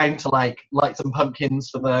kids go down to like light some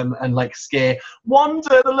pumpkins for them and like scare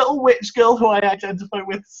Wanda, the little witch girl who I identify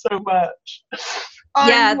with so much.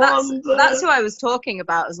 Yeah, that's who I was talking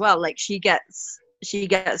about as well. Like she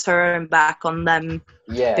gets her own back on them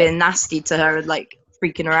being nasty to her and like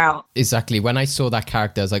freaking her out. Exactly. When I saw that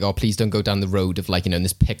character, I was like, oh, please don't go down the road of like,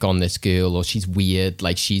 this pick on this girl, or she's weird,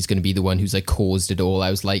 like she's going to be the one who's like caused it all.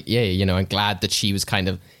 I was like, yeah, I'm glad that she was kind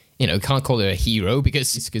of, can't call her a hero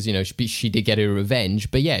because she did get her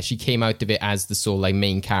revenge. But yeah, she came out of it as the sort of like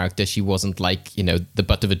main character. She wasn't like, the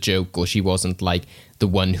butt of a joke, or she wasn't like the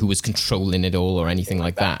one who was controlling it all or anything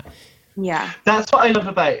like that. Yeah. That's what I love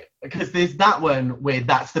about, because there's that one where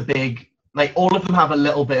that's the big, like all of them have a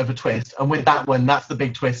little bit of a twist. And with that one, that's the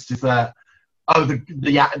big twist, is that, oh,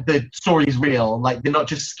 the story's real. Like they're not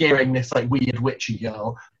just scaring this like weird witchy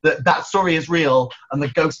girl. That story is real, and the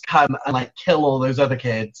ghosts come and like kill all those other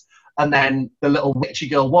kids. And then the little witchy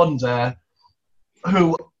girl Wanda,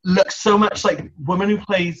 who looks so much like the woman who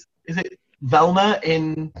plays, is it Velma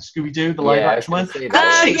in Scooby-Doo, the live action one? She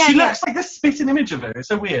looks like the spitting image of her. It's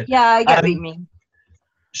so weird. Yeah, I get what you mean.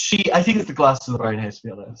 I think it's the glasses of the brown hair, to be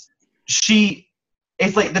honest.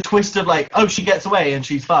 It's like the twist of like, oh, she gets away and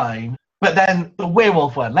she's fine. But then the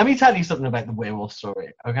werewolf one. Let me tell you something about the werewolf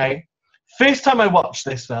story, okay? First time I watched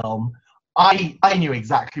this film, I knew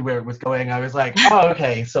exactly where it was going. I was like, oh,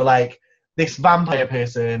 okay, so like this vampire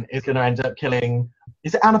person is going to end up killing,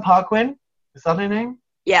 is it Anna Paquin? Is that her name?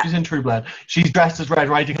 Yeah. She's in True Blood. She's dressed as Red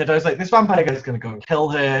Riding Hood. I was like, this vampire guy is going to go and kill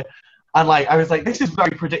her. And like, I was like, this is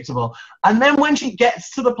very predictable. And then when she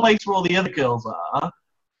gets to the place where all the other girls are,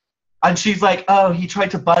 and she's like, oh, he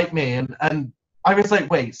tried to bite me. And I was like,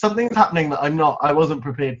 wait, something's happening that I wasn't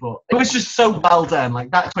prepared for. It was just so well done.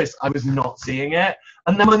 Like that twist, I was not seeing it.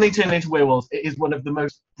 And then when they turn into werewolves, it is one of the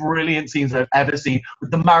most brilliant scenes I've ever seen, with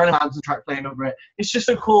the Marilyn Manson track playing over it. It's just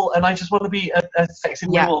so cool, and I just want to be a sexy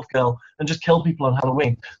werewolf girl and just kill people on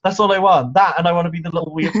Halloween. That's all I want. That, and I want to be the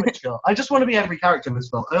little weird witch girl. I just want to be every character in this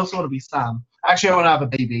film. I also want to be Sam. Actually, I want to have a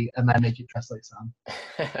baby and then make it dress like Sam.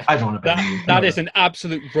 I don't want to be. That is an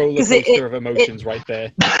absolute roller coaster of emotions right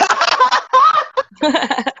there.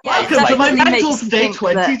 Welcome to my mental state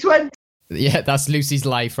 2020. Yeah, that's Lucy's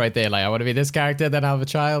life right there. Like, I want to be this character, then I'll have a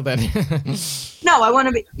child, then... No, I want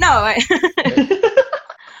to be... No,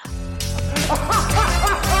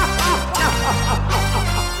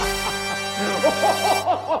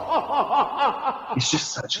 It's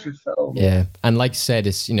just such a good film. Yeah, and like I said,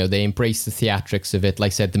 it's, they embrace the theatrics of it.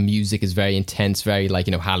 Like I said, the music is very intense, very like,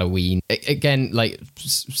 Halloween. Again, like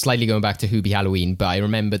slightly going back to Hubie Halloween, but I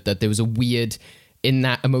remembered that there was a weird... in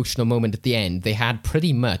that emotional moment at the end, they had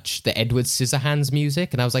pretty much the Edward Scissorhands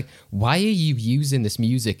music, and I was like, why are you using this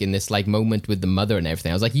music in this like moment with the mother and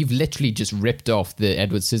everything? I was like, you've literally just ripped off the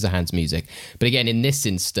Edward Scissorhands music. But again, in this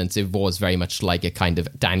instance, it was very much like a kind of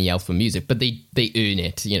Danny Elfman music, but they earn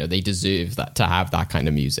it, they deserve that, to have that kind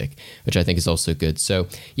of music, which I think is also good. So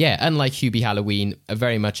yeah, unlike Hubie Halloween,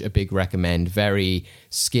 very much a big recommend. Very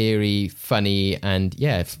scary, funny, and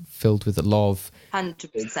yeah, filled with a lot of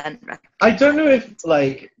 100%. I don't know if,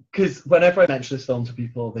 like, because whenever I mention this film to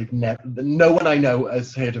people, no one I know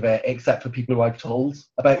has heard of it except for people who I've told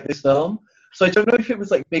about this film. So I don't know if it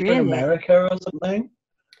was like big in America or something.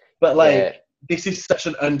 But like, this is such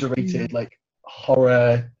an underrated like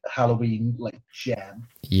horror Halloween like gem.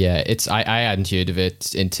 Yeah, I hadn't heard of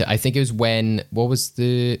it until I think it was when what was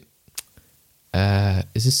the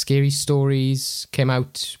is it Scary Stories came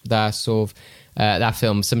out, that sort of that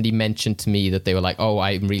film. Somebody mentioned to me that they were like, oh,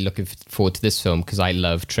 I'm really looking forward to this film because I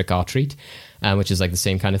love Trick or Treat, which is like the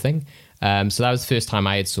same kind of thing. So that was the first time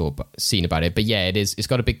I had seen about it. But yeah, it's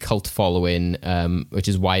got a big cult following, which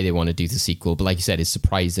is why they want to do the sequel. But like you said, it's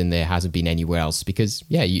surprising there hasn't been anywhere else because,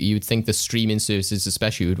 yeah, you would think the streaming services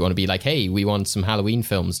especially would want to be like, hey, we want some Halloween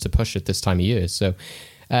films to push at this time of year. So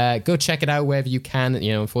go check it out wherever you can.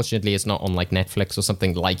 You know, unfortunately, it's not on like Netflix or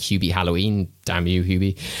something like Hubie Halloween. Damn you,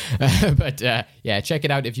 Hubie. But yeah, check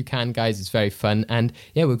it out if you can, guys. It's very fun. And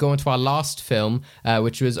yeah, we're going to our last film,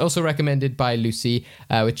 which was also recommended by Lucy,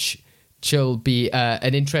 which will be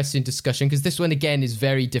an interesting discussion because this one again is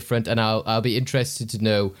very different, and I'll be interested to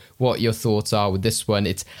know what your thoughts are with this one.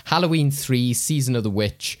 It's Halloween 3: Season of the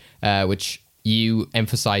Witch, which you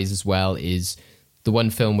emphasize as well is the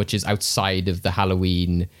one film which is outside of the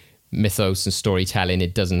Halloween mythos and storytelling.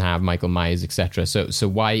 It doesn't have Michael Myers, etc. So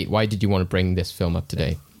why did you want to bring this film up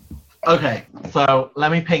today? Okay, so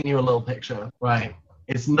let me paint you a little picture. Right,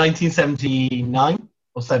 it's 1979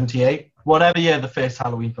 or 78, whatever year the first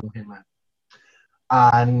Halloween film came out.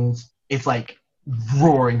 And it's like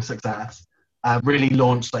roaring success. Really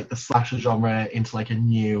launched like the slasher genre into like a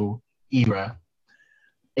new era.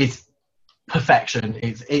 It's perfection.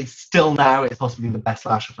 It's still now, it's possibly the best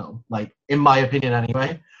slasher film, like in my opinion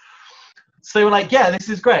anyway. So they were like, yeah, this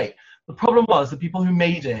is great. The problem was the people who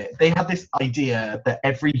made it, they had this idea that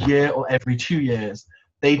every year or every 2 years,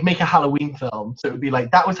 they'd make a Halloween film. So it would be like,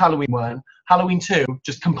 that was Halloween 1, Halloween 2,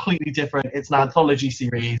 just completely different. It's an anthology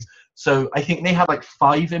series. So I think they had like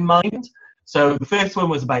 5 in mind. So the first one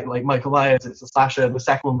was about like Michael Myers, it's a slasher. The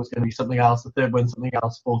second one was going to be something else. The third one, something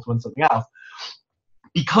else. Fourth one, something else.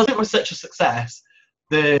 Because it was such a success,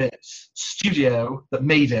 the studio that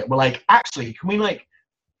made it were like, actually, can we like,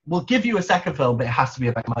 we'll give you a second film, but it has to be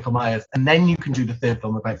about Michael Myers. And then you can do the third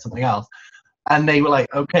film about something else. And they were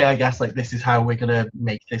like, okay, I guess like this is how we're going to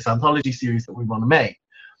make this anthology series that we want to make.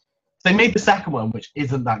 So they made the second one, which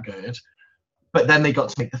isn't that good. But then they got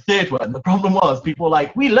to make the third one. The problem was people were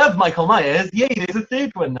like, we love Michael Myers. Yay, there's a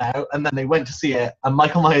third one now. And then they went to see it, and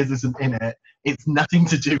Michael Myers isn't in it. It's nothing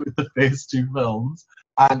to do with the first 2 films.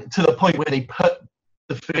 And to the point where they put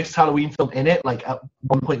the first Halloween film in it, like at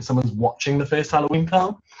one point someone's watching the first Halloween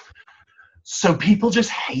film. So people just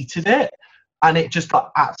hated it. And it just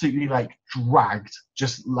got absolutely like dragged.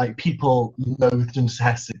 Just like people loathed and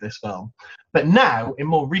detested this film. But now, in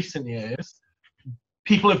more recent years,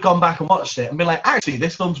 people have gone back and watched it and been like, actually,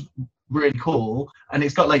 this film's really cool, and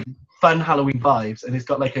it's got like fun Halloween vibes, and it's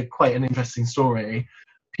got like quite an interesting story.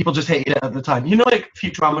 People just hated it at the time. You know, like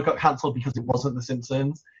Futurama got cancelled because it wasn't The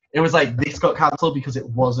Simpsons. It was like this got cancelled because it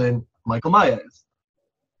wasn't Michael Myers.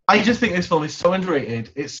 I just think this film is so underrated.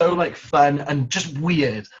 It's so like fun and just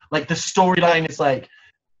weird. Like the storyline is like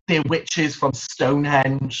they're witches from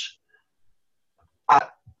Stonehenge,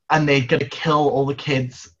 and they're gonna kill all the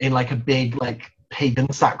kids in like a big like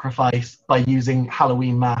pagan sacrifice by using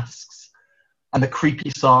Halloween masks. And the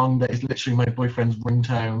creepy song that is literally my boyfriend's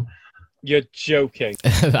ringtone. You're joking.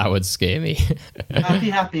 That would scare me. Happy,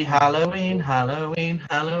 happy Halloween, Halloween,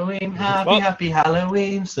 Halloween, happy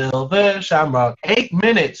Halloween, Silver Shamrock. 8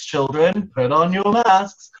 minutes, children, put on your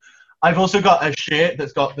masks. I've also got a shirt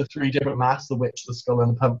that's got the 3 different masks, the witch, the skull,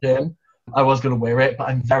 and the pumpkin. I was going to wear it, but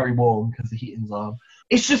I'm very warm because the heating's on.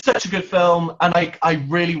 It's just such a good film, and I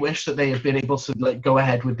really wish that they had been able to like go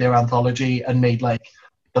ahead with their anthology and made like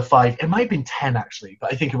the 5. It might have been 10 actually,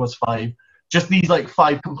 but I think it was 5. Just these like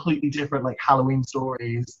 5 completely different like Halloween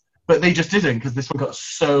stories, but they just didn't because this one got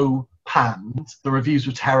so panned. The reviews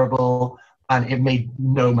were terrible, and it made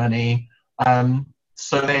no money.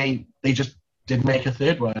 So they just didn't make a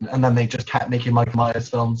third one, and then they just kept making Michael Myers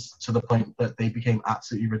films to the point that they became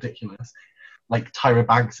absolutely ridiculous. Like Tyra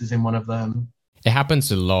Banks is in one of them. It happens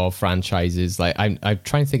to a lot of franchises. Like I'm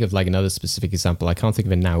trying to think of like another specific example. I can't think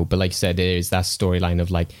of it now, but like you said, there is that storyline of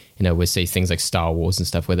like, you know, we say things like Star Wars and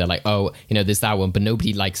stuff where they're like, oh, you know, there's that one, but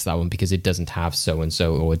nobody likes that one because it doesn't have so and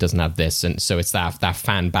so, or it doesn't have this, and so it's that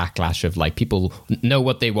fan backlash of like people know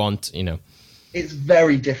what they want, you know. It's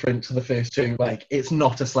very different to the first 2. Like it's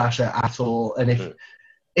not a slasher at all, and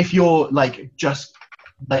if you're like just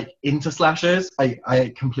like into slashers,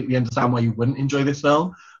 I completely understand why you wouldn't enjoy this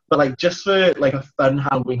film. But like just for like a fun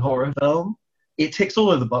Halloween horror film, it ticks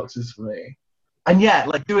all of the boxes for me. And yeah,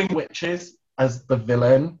 like doing witches as the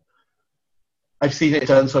villain, I've seen it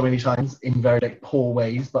done so many times in very like poor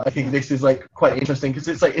ways, but I think this is like quite interesting because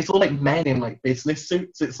it's all like men in like business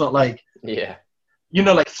suits. It's not like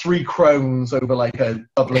like 3 crones over like a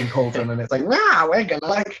bubbling cauldron, and it's like, nah, we're gonna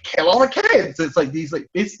like kill all the kids. It's like these like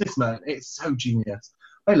businessmen. It's so genius.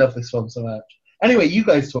 I love this film so much. Anyway, you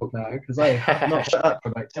guys talk now because I have not shut up for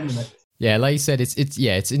about 10 minutes. Yeah, like you said,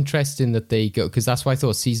 it's interesting that they go, because that's why I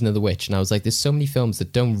thought Season of the Witch, and I was like, there's so many films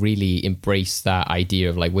that don't really embrace that idea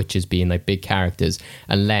of like witches being like big characters,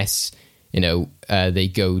 unless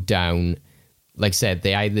they go down. Like I said,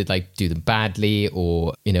 they either like do them badly,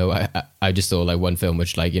 or I just thought like one film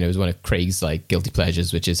which like it was one of Craig's like guilty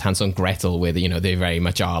pleasures, which is Hansel and Gretel, where they very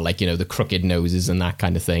much are like the crooked noses and that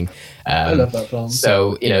kind of thing. I love that film.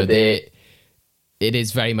 So it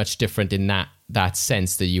is very much different in that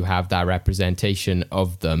sense, that you have that representation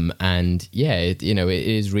of them, and it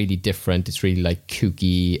is really different. It's really like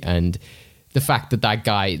kooky, and the fact that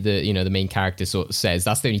guy, the main character sort of says,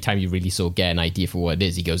 that's the only time you really sort of get an idea for what it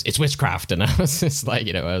is. He goes, it's witchcraft, and I was just like,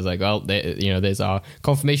 I was like, well, there's our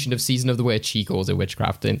confirmation of Season of the Witch. He calls it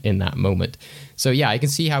witchcraft in that moment. So yeah, I can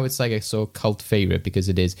see how it's like a sort of cult favorite, because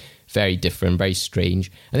it is very different, very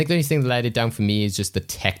strange. I think the only thing that let it down for me is just that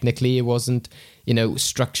technically it wasn't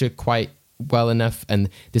structured quite well enough, and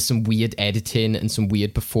there's some weird editing and some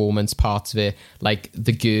weird performance parts of it. Like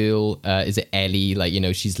the girl, is it Ellie? Like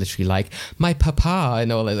she's literally like, my papa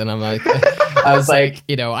and all that, and I'm like, I was like,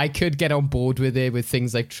 I could get on board with it with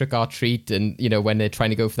things like Trick or Treat, and when they're trying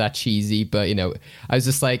to go for that cheesy, but I was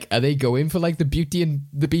just like, are they going for like the Beauty and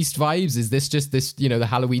the Beast vibes? Is this just this the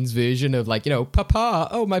Halloween's version of like papa,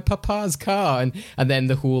 oh my papa's car, and then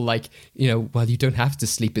the whole like well, you don't have to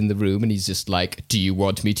sleep in the room, and he's just like, do you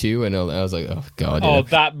want me to? And I was like, oh god. Oh,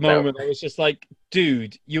 that moment, I was just like,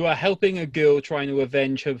 dude, you are helping a girl trying to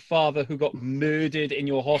avenge her father who got murdered in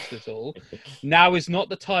your hospital. Now is not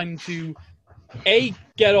the time to A,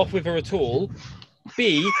 get off with her at all,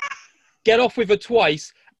 B, get off with her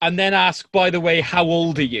twice, and then ask, by the way, how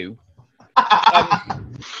old are you?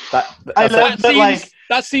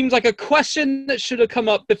 That seems like a question that should have come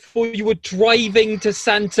up before you were driving to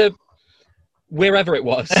Santa, wherever it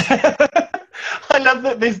was. I love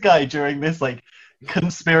that this guy, during this like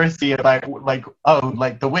conspiracy about like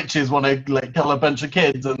the witches want to like kill a bunch of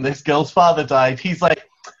kids and this girl's father died, he's like,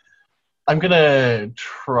 I'm gonna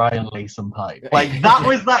try and lay some pipe. Like that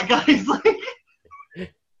was that guy's like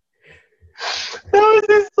that was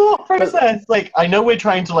his thought process. Like, I know we're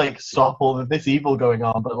trying to like stop all of this evil going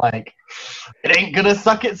on, but like it ain't gonna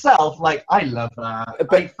suck itself. Like, I love that.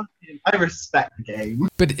 But I respect the game.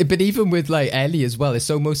 But even with like Ellie as well, it's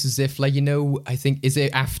almost as if like I think, is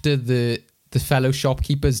it after the fellow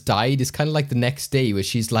shopkeepers died? It's kind of like the next day where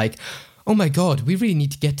she's like, oh my god, we really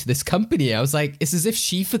need to get to this company. I was like, it's as if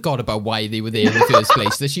she forgot about why they were there in the first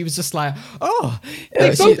place. That she was just like, oh.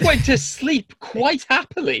 They both went to sleep quite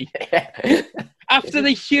happily. After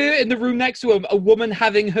they hear in the room next to him a woman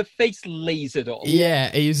having her face lasered off. Yeah,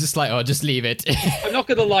 he was just like, oh, just leave it. I'm not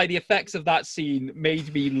going to lie, the effects of that scene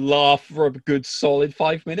made me laugh for a good solid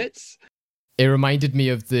 5 minutes. It reminded me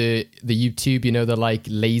of the YouTube, the like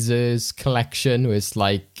lasers collection, where it's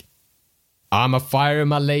like, I'm a fire in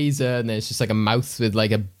my laser, and then it's just like a mouth with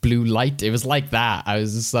like a blue light. It was like that. I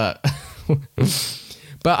was just like...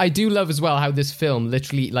 But I do love as well how this film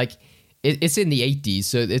literally, like, it's in the 80s,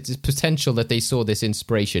 so it's potential that they saw this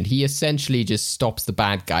inspiration. He essentially just stops the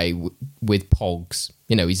bad guy with pogs.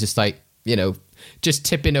 He's just like, just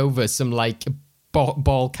tipping over some like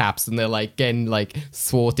ball caps, and they're like getting like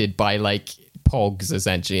thwarted by like pogs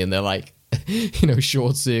essentially, and they're like,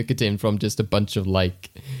 short circuiting from just a bunch of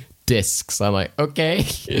like discs. I'm like, okay.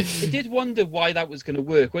 I did wonder why that was going to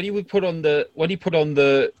work when he put on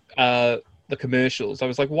the commercials. I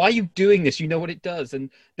was like, why are you doing this? You know what it does, and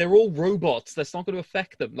they're all robots. That's not going to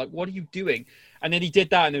affect them. Like, what are you doing? And then he did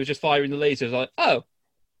that, and it was just firing the lasers. Like, oh,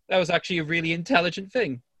 that was actually a really intelligent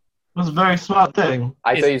thing. It was a very smart thing.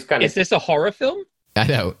 Is this a horror film? I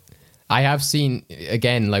know. I have seen,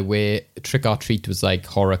 again, like where Trick or Treat was like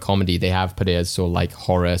horror comedy, they have put it as sort of like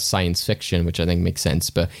horror science fiction, which I think makes sense.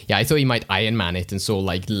 But yeah, I thought he might Iron Man it and sort of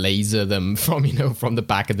like laser them from, from the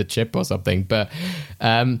back of the chip or something. But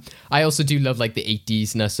I also do love like the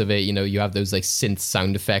 80s-ness of it. You have those like synth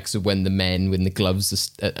sound effects of when the men with the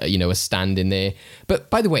gloves, are standing there. But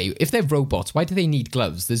by the way, if they're robots, why do they need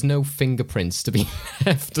gloves? There's no fingerprints to be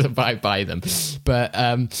left by them. But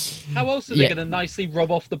how else are they going to nicely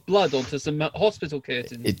rub off the blood onto some hospital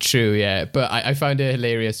curtains. True, yeah. But I found it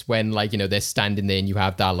hilarious when, like, you know, they're standing there and you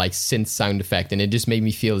have that, like, synth sound effect, and it just made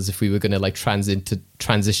me feel as if we were going to, like,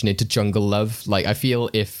 transition into Jungle Love. Like, I feel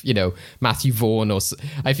if, you know, Matthew Vaughn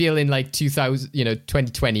I feel in, like,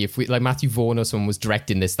 2020, if Matthew Vaughn or someone was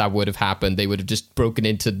directing this, that would have happened. They would have just broken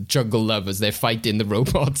into Jungle Love as they're fighting the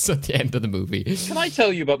robots at the end of the movie. Can I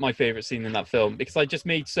tell you about my favourite scene in that film? Because I just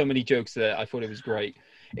made so many jokes that I thought it was great.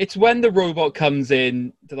 It's when the robot comes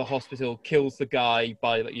in to the hospital, kills the guy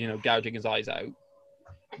by, you know, gouging his eyes out,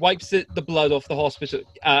 wipes the blood off the hospital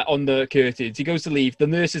on the curtains. He goes to leave. The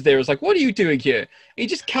nurse is there. Is like, "What are you doing here?" He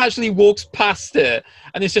just casually walks past her,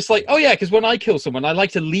 and it's just like, "Oh yeah, because when I kill someone, I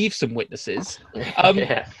like to leave some witnesses."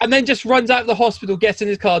 And then just runs out of the hospital, gets in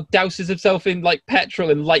his car, douses himself in like petrol,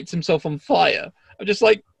 and lights himself on fire. I'm just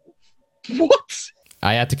like, what?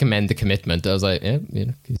 I had to commend the commitment. I was like, yeah, you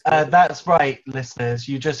know. That's right, listeners.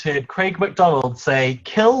 You just heard Craig McDonald say,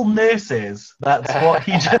 "Kill nurses." That's what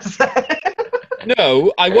he just said.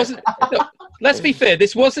 No, I wasn't. No, let's be fair.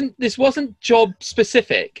 This wasn't job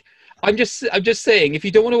specific. I'm just saying, if you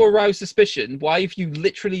don't want to arouse suspicion, why have you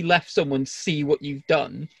literally left someone see what you've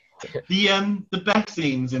done? The best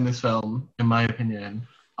scenes in this film, in my opinion,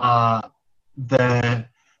 are the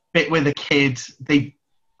bit where the kid they're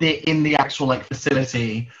in the actual like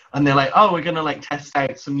facility and they're like, "Oh, we're gonna like test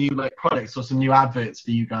out some new like products or some new adverts for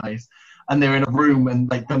you guys," and they're in a room and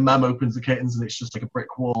like the mum opens the curtains and it's just like a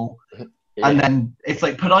brick wall. Yeah. And then it's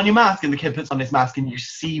like, "Put on your mask," and the kid puts on his mask and you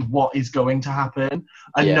see what is going to happen.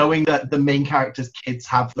 And knowing that the main character's kids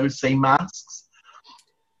have those same masks,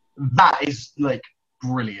 that is like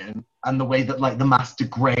brilliant. And the way that like the mask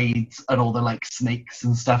degrades and all the like snakes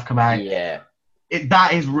and stuff come out. Yeah.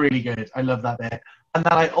 That is really good. I love that bit. And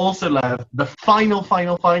then I also love the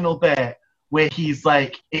final bit where he's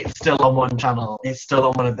like, "It's still on one channel. It's still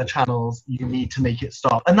on one of the channels. You need to make it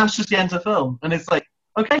stop." And that's just the end of the film. And it's like,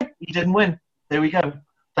 okay, he didn't win. There we go.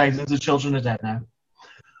 Thousands of children are dead now.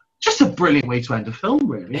 Just a brilliant way to end a film,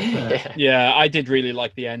 really, isn't it? Yeah, I did really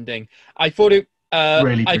like the ending. I thought it...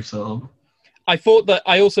 really brutal. I thought that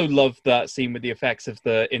I also loved that scene with the effects of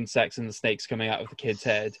the insects and the snakes coming out of the kid's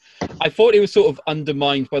head. I thought it was sort of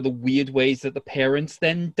undermined by the weird ways that the parents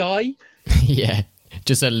then die. Yeah,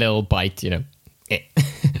 just a little bite, you know. It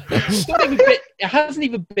hasn't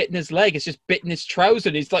even bitten his leg. It's just bitten his trouser,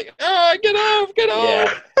 and he's like, "Ah, get off!"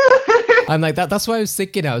 Yeah. I'm like, that's what I was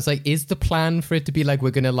thinking. I was like, is the plan for it to be like,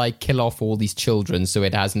 we're gonna like kill off all these children so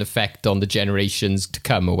it has an effect on the generations to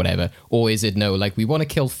come or whatever, or is it no, like we want to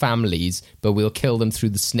kill families, but we'll kill them through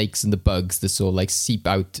the snakes and the bugs that sort of like seep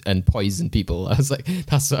out and poison people? I was like,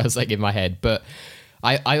 that's what I was like in my head, but.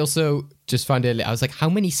 I also just found it, I was like, how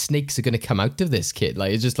many snakes are going to come out of this kid?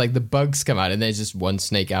 Like, it's just like the bugs come out and there's just one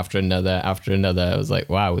snake after another. I was like,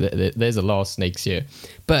 wow, there's a lot of snakes here.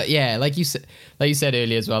 But yeah, like you said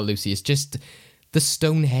earlier as well, Lucy, it's just the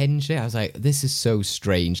Stonehenge. I was like, this is so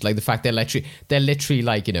strange. Like the fact they're literally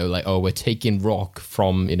like, you know, like, oh, we're taking rock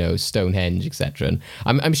from, you know, Stonehenge, etc. And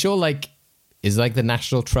I'm sure like, is like the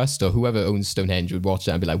National Trust or whoever owns Stonehenge would watch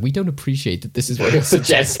that and be like, we don't appreciate that this is what you're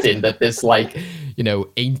suggesting, that this like, you know,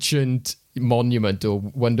 ancient monument or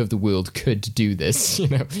wonder of the world could do this. You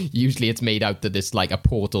know, usually it's made out that it's like a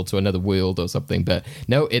portal to another world or something, but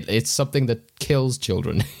no, it's something that kills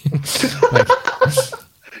children. Like,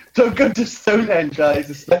 don't go to Stonehenge,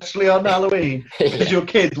 guys, especially on Halloween, because your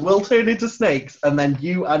kids will turn into snakes and then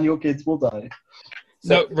you and your kids will die.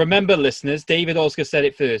 So remember, listeners, David Oscar said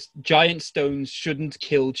it first. Giant stones shouldn't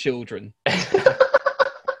kill children.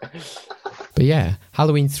 But yeah,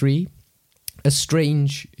 Halloween 3, a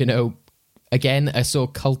strange, you know, again, a sort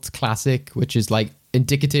of cult classic, which is like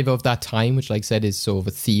indicative of that time, which like I said is sort of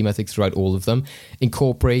a theme, I think, throughout all of them.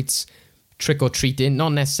 Incorporates trick-or-treating,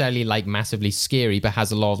 not necessarily like massively scary, but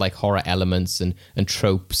has a lot of like horror elements and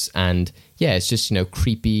tropes. And yeah, it's just, you know,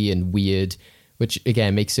 creepy and weird, which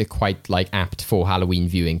again makes it quite like apt for Halloween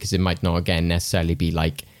viewing, because it might not again necessarily be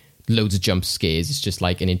like loads of jump scares. It's just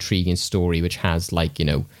like an intriguing story which has like, you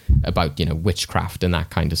know, about, you know, witchcraft and that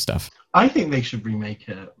kind of stuff. I think they should remake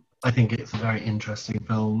it. I think it's a very interesting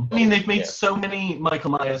film. I mean, they've made so many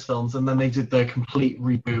Michael Myers films, and then they did the complete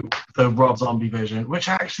reboot, the Rob Zombie version, which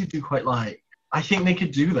I actually do quite like. I think they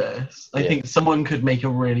could do this. I think someone could make a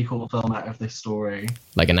really cool film out of this story.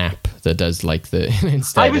 Like an app that does like the...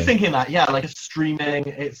 instead I was thinking that, yeah, like a streaming.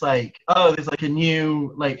 It's like, oh, there's like a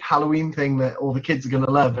new like Halloween thing that all the kids are going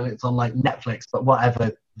to love, and it's on like Netflix, but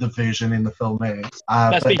whatever the version in the film is.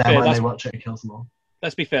 But then fair, when they watch it, it kills them all.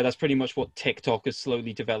 Let's be fair, that's pretty much what TikTok is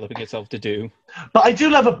slowly developing itself to do. But I do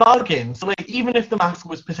love a bargain. So like, even if the mask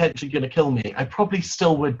was potentially going to kill me, I probably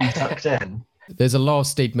still would be tucked in. There's a lot of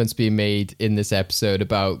statements being made in this episode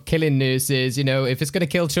about killing nurses. You know, if it's going to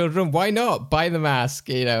kill children, why not buy the mask?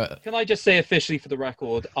 You know. Can I just say officially for the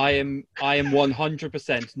record, I am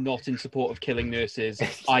 100% not in support of killing nurses.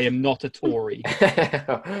 I am not a Tory.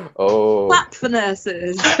 Oh. Clap for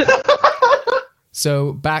nurses.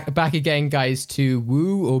 So back again, guys, to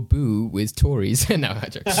woo or boo with Tories. No,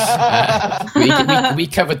 we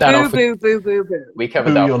covered that off. Boo, boo, boo, boo. We covered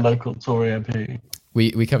Who that your off. local Tory MP?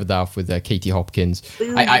 We covered that off with Katie Hopkins.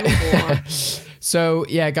 So,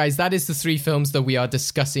 yeah, guys, that is the 3 films that we are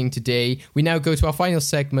discussing today. We now go to our final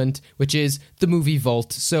segment, which is the movie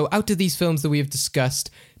vault. So, out of these films that we have discussed,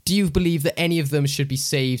 do you believe that any of them should be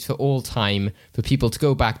saved for all time for people to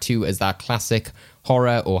go back to as that classic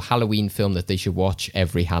horror or Halloween film that they should watch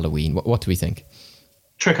every Halloween? What do we think?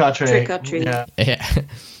 Trick or Treat. Trick or Treat. Yeah.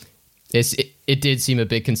 It did seem a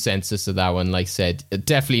big consensus of that one. Like I said,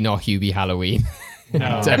 definitely not Hubie Halloween. No.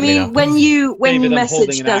 I mean, when you David, I'm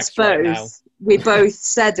holding messaged an us axe right now. both, we both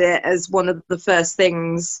said it as one of the first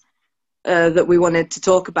things that we wanted to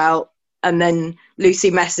talk about. And then Lucy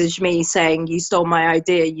messaged me saying, "You stole my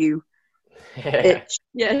idea, you bitch."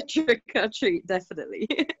 Yeah, Trick or Treat, definitely.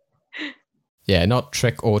 Yeah, not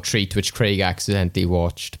Trick or Treat, which Craig accidentally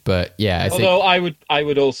watched. But yeah, Although I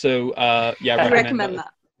would also recommend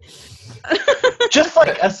that. Just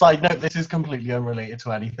like a side note, this is completely unrelated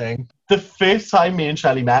to anything. The first time me and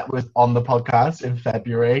Shelley met was on the podcast in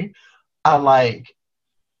February, and like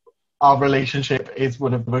our relationship is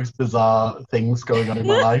one of the most bizarre things going on in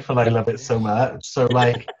my life, and I love it so much. So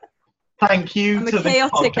like, thank you to the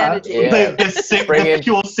chaotic podcast. energy. Yeah. The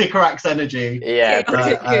pure Sycorax energy. Yeah,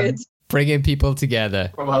 Chaotic good. bringing people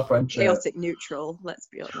together. From our friendship. Chaotic neutral, let's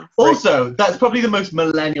be honest. Also, that's probably the most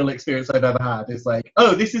millennial experience I've ever had. It's like,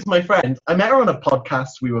 oh, this is my friend. I met her on a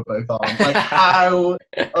podcast we were both on. Like, how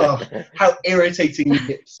irritatingly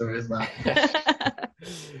hipster is that?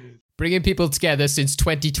 Bringing people together since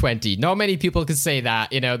 2020. Not many people can say that,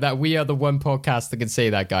 that we are the one podcast that can say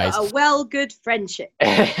that, guys. A well-good friendship.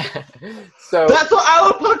 So that's what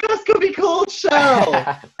our podcast could be called,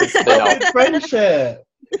 Shell. Good friendship.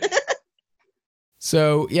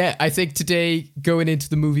 So, yeah, I think today going into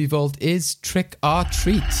the movie vault is Trick or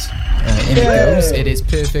Treat. In it goes. It is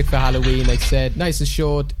perfect for Halloween, like I said. Nice and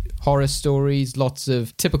short. Horror stories, lots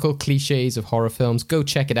of typical cliches of horror films. Go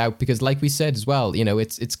check it out because, like we said as well,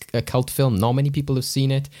 it's a cult film. Not many people have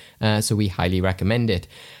seen it, so we highly recommend it.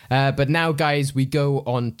 But now, guys, we go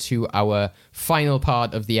on to our final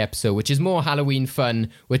part of the episode, which is more Halloween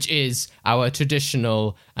fun, which is our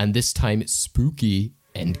traditional and this time spooky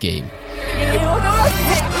endgame.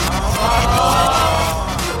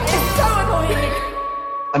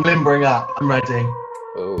 I'm limbering up. I'm ready.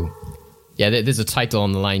 Oh. Yeah, there's a title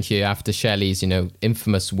on the line here after Shelley's,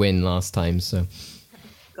 infamous win last time. So,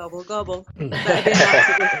 gobble gobble. Better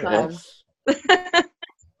be nice this time.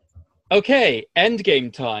 Okay,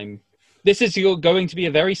 endgame time. This is going to be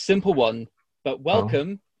a very simple one, but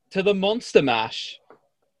welcome to the Monster Mash.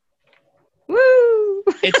 Woo!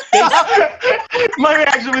 It's my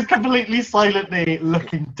reaction was completely silently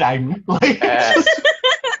looking down.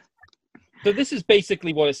 So this is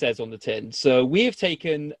basically what it says on the tin. So we have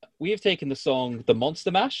taken the song The Monster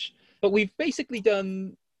Mash, but we've basically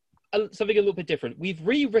done something a little bit different. We've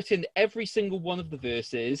rewritten every single one of the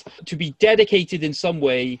verses to be dedicated in some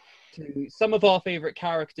way to some of our favorite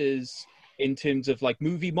characters in terms of like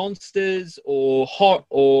movie monsters or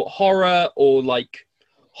horror or like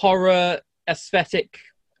horror aesthetic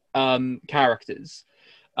characters.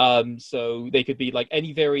 So they could be like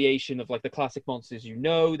any variation of like the classic monsters,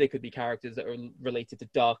 they could be characters that are related to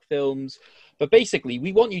dark films. But basically,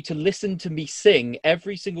 we want you to listen to me sing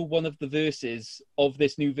every single one of the verses of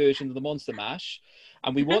this new version of the Monster Mash.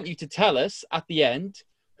 And we want you to tell us at the end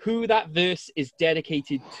who that verse is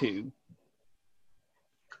dedicated to.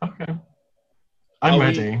 Okay. I'm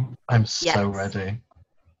ready. I'm so ready.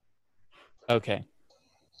 Okay.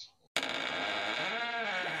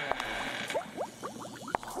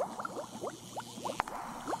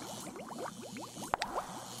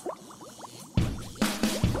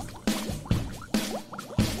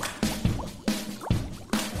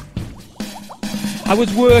 I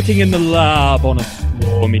was working in the lab on a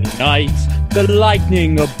stormy night, the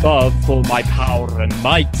lightning above full my power and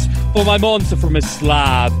might, for my monster from his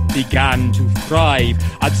slab began to thrive,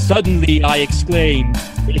 and suddenly I exclaimed,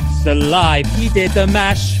 "It's alive!" He did the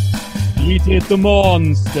mash, he did the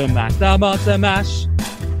monster mash, the monster mash.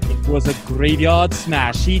 It was a graveyard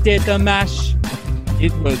smash, he did the mash.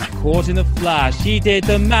 It was caught in a flash, he did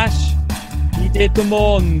the mash, he did the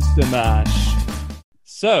monster mash.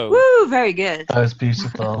 So, woo, very good. That was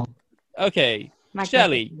beautiful. Okay,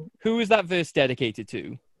 Shelley, who is that verse dedicated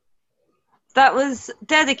to? That was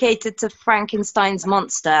dedicated to Frankenstein's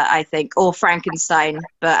monster, I think, or Frankenstein.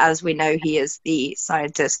 But as we know, he is the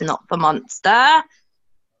scientist, not the monster.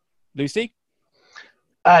 Lucy?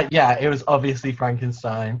 Yeah, it was obviously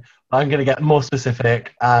Frankenstein. I'm going to get more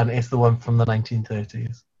specific, and it's the one from the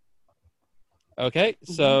 1930s. Okay,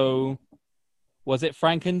 so was it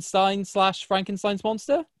Frankenstein / Frankenstein's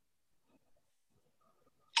monster?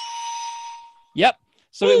 Yep.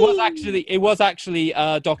 So it was actually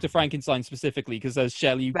Dr. Frankenstein specifically, because as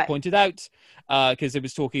Shelley pointed out, because it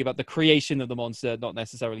was talking about the creation of the monster, not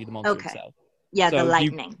necessarily the monster itself. Yeah, so the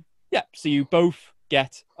lightning. So you both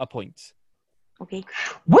get a point. Okay.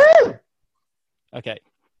 Woo! Okay.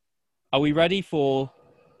 Are we ready for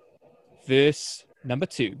verse number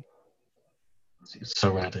 2?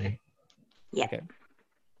 So ready. Yeah. Okay.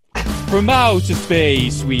 From outer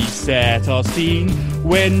space we set our scene,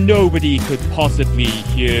 where nobody could possibly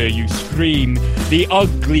hear you scream. The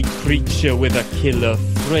ugly creature with a killer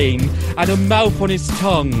frame, and a mouth on his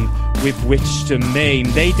tongue with which to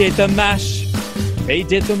maim. They did the mash. They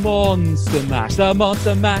did the monster mash. The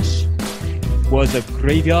monster mash was a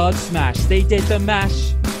graveyard smash. They did the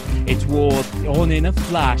mash. It wore on in a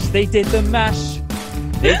flash. They did the mash.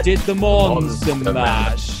 They did the monster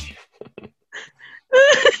mash.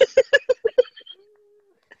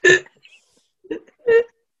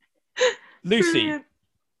 Lucy,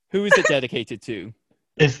 who is it dedicated to?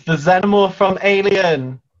 It's the Xenomorph from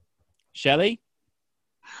Alien. Shelley?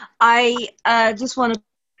 I just want to...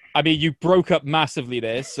 I mean, you broke up massively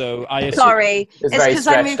there, so I assume... Sorry, it's because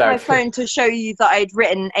I moved my phone to show you that I'd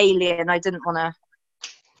written Alien. I didn't want to...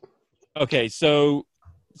 Okay, so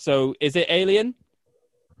is it Alien?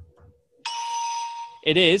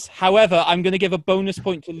 It is. However, I'm going to give a bonus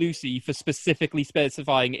point to Lucy for specifically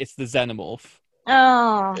specifying it's the Xenomorph.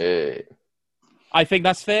 Oh. I think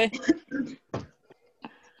that's fair. Okay.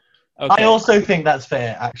 I also think that's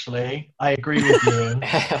fair, actually. I agree with you.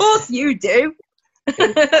 Of course you do.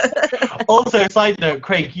 Also, side note,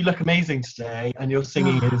 Craig, you look amazing today, and your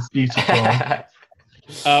singing is beautiful.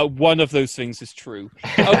 One of those things is true.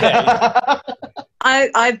 Okay.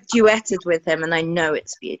 I've duetted with him, and I know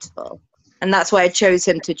it's beautiful. And that's why I chose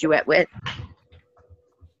him to duet with.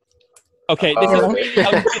 Okay,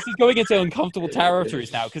 this is going into uncomfortable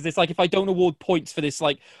territories now, because it's like if I don't award points for this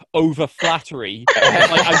like over flattery,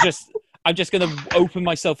 like, I'm just going to open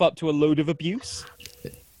myself up to a load of abuse.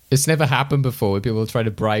 It's never happened before where people try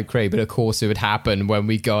to bribe Craig, but of course it would happen when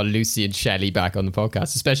we got Lucy and Shelley back on the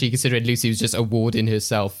podcast, especially considering Lucy was just awarding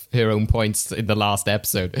herself her own points in the last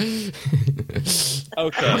episode. Okay.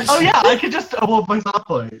 Oh yeah, I could just award myself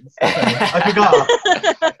points. Okay, I forgot.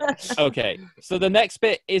 Okay, so the next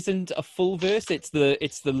bit isn't a full verse, it's the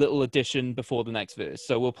little addition before the next verse.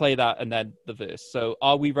 So we'll play that and then the verse. So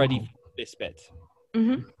are we ready for this bit?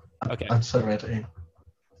 Mm-hmm. Okay. I'm so ready.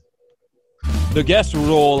 The guests were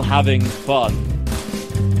all having fun.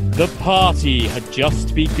 The party had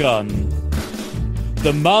just begun.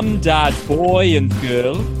 The mum, dad, boy and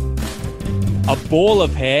girl, a ball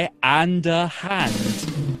of hair and a hand.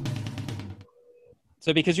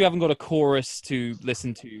 So because you haven't got a chorus to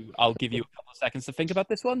listen to, I'll give you a couple of seconds to think about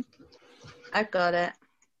this one. I've got it.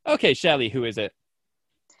 Okay, Shelley, who is it?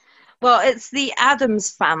 Well, it's the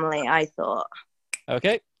Addams Family, I thought.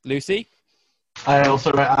 Okay, Lucy? I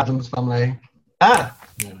also wrote Addams Family. Ah!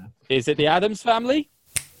 Is it the Addams Family?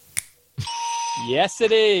 Yes,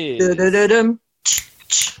 it is. Da-da-da-dum.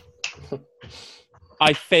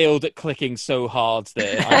 I failed at clicking so hard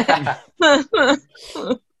there.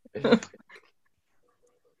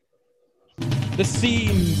 The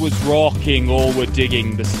scene was rocking, all were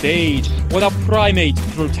digging the stage, when a primate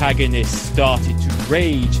protagonist started to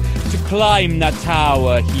rage. To climb that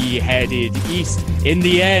tower he headed east. In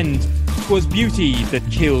the end, 'twas beauty that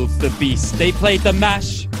kills the beast. They played the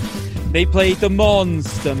mash. They played the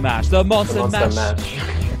monster mash. The monster mash.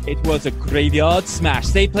 It was a graveyard smash.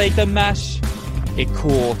 They played the mash. It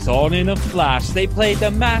caught on in a flash. They played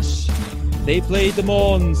the mash. They played the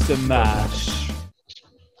monster mash.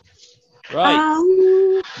 Right.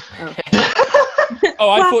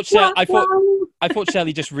 I thought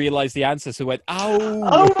Shelley just realised the answer, so went, ow.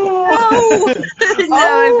 Oh. No,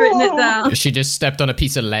 I've written it down. She just stepped on a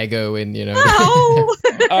piece of Lego and, you know. Oh.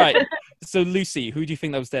 All right. So, Lucy, who do you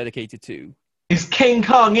think that was dedicated to? It's King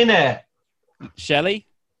Kong, innit? Shelley?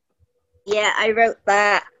 Yeah, I wrote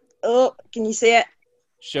that. Oh, can you see it?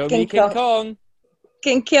 Show me King Kong.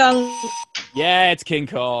 King Kong. Yeah, it's King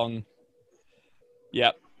Kong.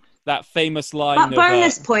 Yep. That famous line. That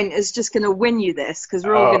bonus point is just going to win you this, because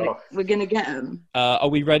we're going to get him. Are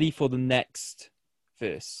we ready for the next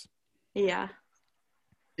verse? Yeah.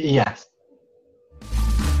 Yes.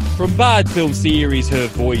 From bad film series her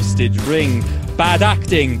voice did ring, bad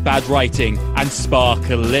acting, bad writing, and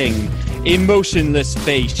sparkling. Emotionless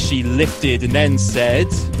face she lifted and then said,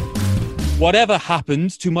 whatever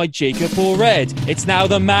happened to my Jacob or Red? It's now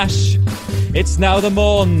the mash. It's now the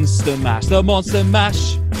monster mash. The monster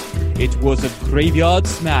mash. It was a graveyard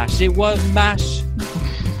smash. It was mash.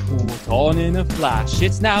 Put on in a flash.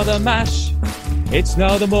 It's now the mash. It's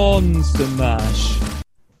now the monster mash.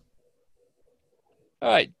 All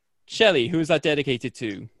right, Shelley, who is that dedicated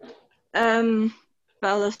to?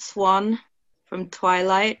 Bella Swan from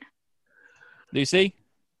Twilight. Lucy?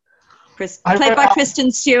 Played by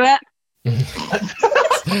Kristen Stewart.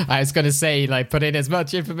 I was going to say, like, put in as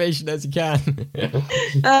much information as you can.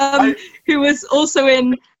 Who was also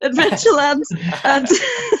in Adventureland. And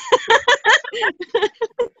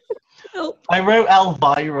I wrote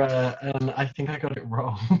Elvira, and I think I got it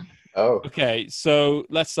wrong. Oh. Okay, so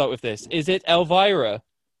let's start with this. Is it Elvira?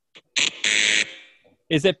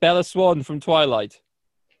 Is it Bella Swan from Twilight?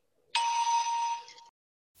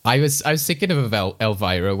 I was thinking of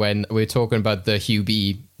Elvira when we were talking about the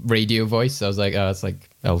Hubie radio voice. I was like, oh, it's like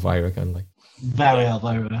Elvira, kind of like. Very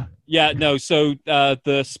Elvira. Yeah, no, so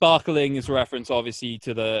the sparkling is a reference, obviously,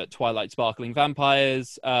 to the Twilight sparkling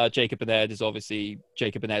vampires. Jacob and Ed is obviously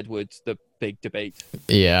Jacob and Edward, the big debate.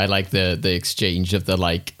 Yeah, I like the exchange of the,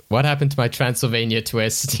 like, what happened to my Transylvania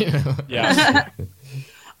twist? You know? Yeah.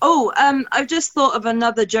 I've just thought of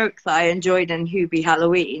another joke that I enjoyed in Hubie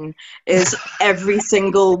Halloween is every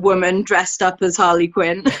single woman dressed up as Harley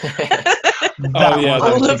Quinn.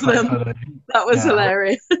 All of them. Funny. That was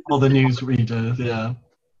hilarious. All the news readers, yeah.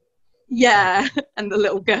 Yeah, and the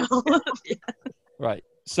little girl. Yeah. Right.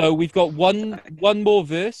 So we've got one more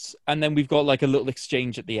verse, and then we've got like a little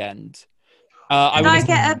exchange at the end. Can I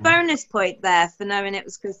get a bonus point there for knowing it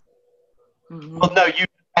was because? Well, no, you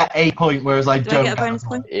get a point, whereas I don't. I get a bonus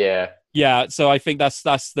point? Yeah. Yeah. So I think that's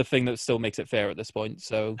the thing that still makes it fair at this point.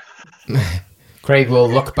 So. Craig will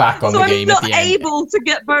look back on the game at the end. So I'm not able to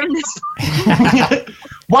get bonus.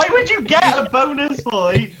 Why would you get a bonus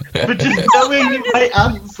point for just knowing my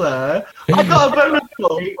answer? I got a bonus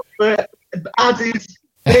point for added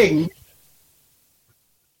thing.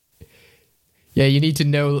 Yeah, you need to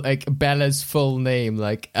know like Bella's full name,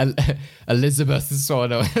 like Elizabeth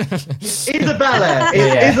Sorno. Isabella.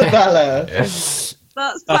 It's Isabella.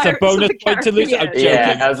 That's a bonus point to lose.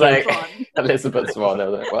 Yeah, I was like Elizabeth Swan. I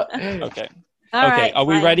was like, what? Okay. All okay, right, are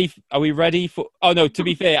we fine. ready? Are we ready for? Oh no! To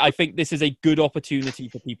be fair, I think this is a good opportunity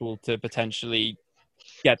for people to potentially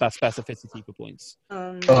get that specificity for points.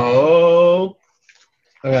 Oh.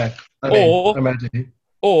 Okay. I'm ready.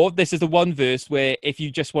 Or this is the one verse where if you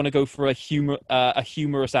just want to go for a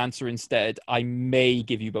humorous answer instead, I may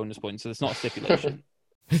give you bonus points. So it's not a stipulation.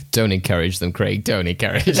 Don't encourage them, Craig. Don't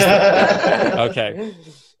encourage them. Okay.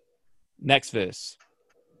 Next verse.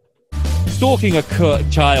 Stalking a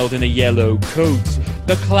child in a yellow coat,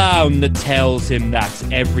 the clown that tells him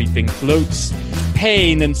that everything floats,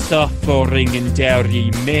 pain and suffering in Derry,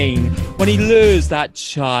 Maine. When he lures that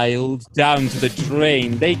child down to the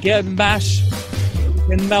drain, they get mash,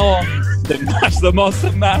 and mash the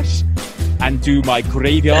monster mash, and do my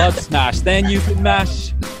graveyard smash. Then you can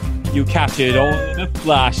mash, you catch it all in a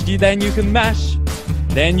flash. Then you can mash,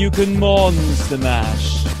 then you can monster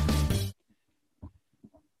mash.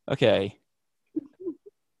 Okay.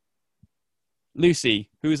 Lucy,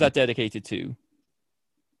 who is that dedicated to?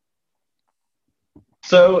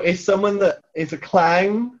 So it's someone that is a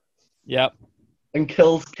clown. Yep. And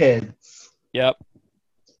kills kids. Yep.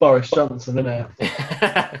 It's Boris Johnson, isn't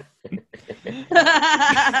it?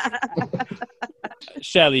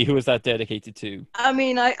 Shelley, who is that dedicated to? I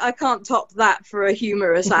mean, I can't top that for a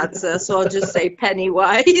humorous answer, so I'll just say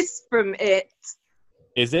Pennywise from It.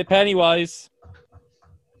 Is it Pennywise?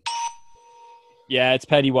 Yeah, it's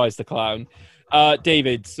Pennywise the clown.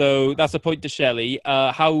 David, so that's a point to Shelley.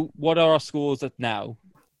 What are our scores at now?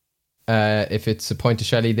 If it's a point to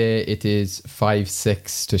Shelley there, it is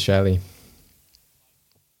 5-6 to Shelley.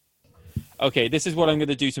 Okay, this is what I'm going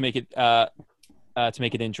to do to make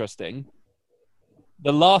it interesting.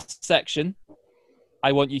 The last section,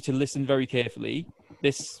 I want you to listen very carefully.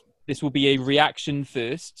 This will be a reaction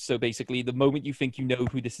first. So basically, the moment you think you know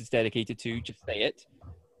who this is dedicated to, just say it.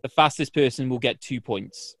 The fastest person will get 2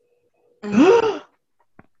 points.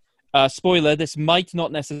 Spoiler, this might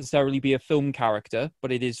not necessarily be a film character,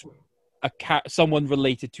 but it is someone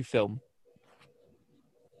related to film.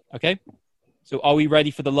 Okay? So are we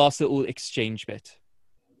ready for the last little exchange bit?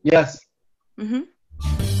 Yes. Mm-hmm.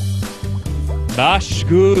 Mash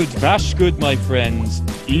good, my friends.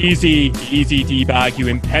 Easy, debag, you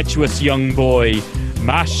impetuous young boy.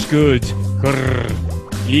 Mash good. Grrr.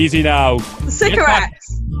 Easy now.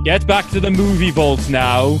 Sycorax. Get back to the movie vault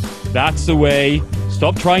now. That's the way.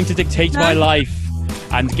 Stop trying to dictate my life.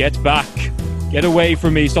 And get back. Get away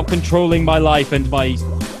from me. Stop controlling my life and my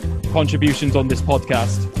contributions on this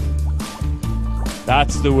podcast.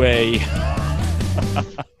 That's the way.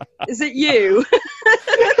 Is it you?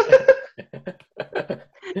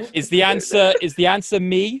 Is the answer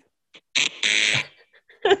me?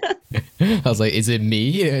 I was like, is it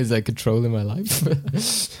me? Is I controlling my life?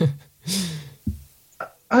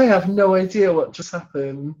 I have no idea what just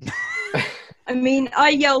happened. I mean, I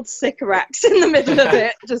yelled Sycorax in the middle of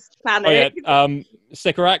it. Just panic. Oh, yeah.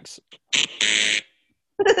 Sycorax.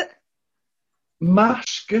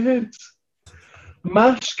 Mash good.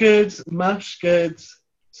 Mash good. Mash good.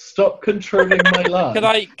 Stop controlling my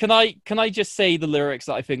life. Can I just say the lyrics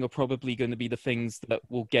that I think are probably going to be the things that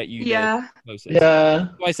will get you the closest? Yeah.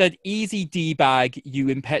 So I said, easy D-bag, you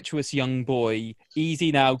impetuous young boy.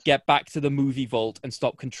 Easy now, get back to the movie vault and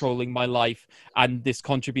stop controlling my life and this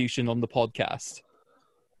contribution on the podcast.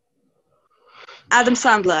 Adam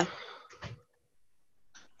Sandler.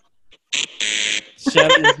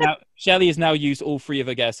 Shelley has now used all three of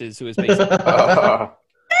her guesses, so it's basically...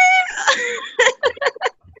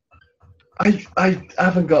 I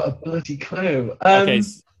haven't got a bloody clue. Okay.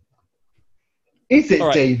 Is it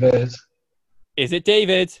right. David? Is it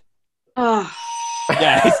David? Oh.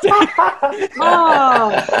 Yeah, it's David.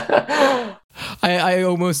 Oh. I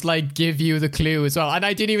almost like give you the clue as well. And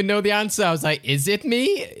I didn't even know the answer. I was like, is it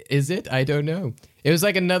me? Is it? I don't know. It was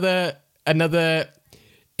like another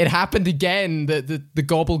it happened again, the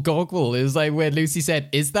gobble goggle. It was like where Lucy said,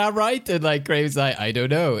 is that right? And like Craig was like, I don't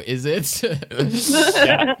know, is it?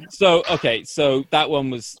 Yeah. So that one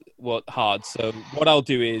was hard. So what I'll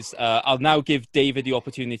do is I'll now give David the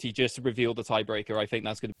opportunity just to reveal the tiebreaker. I think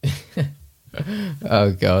that's going to be...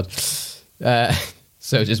 Oh, God.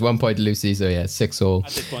 So just 1 point to Lucy. So yeah, 6-all.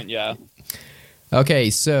 At this point, yeah. Okay,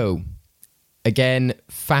 so again,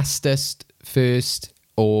 fastest first,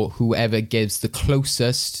 or whoever gives the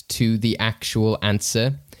closest to the actual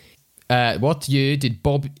answer. What year did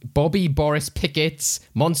Bobby Boris Pickett's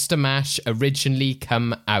Monster Mash originally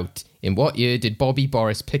come out? In what year did Bobby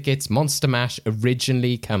Boris Pickett's Monster Mash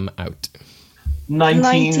originally come out?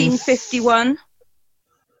 1951.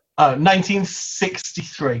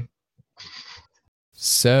 1963.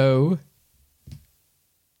 So...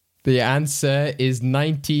 the answer is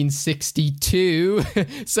 1962.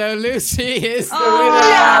 So Lucy is the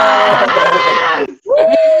winner.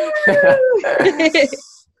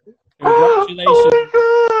 Congratulations.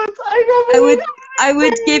 I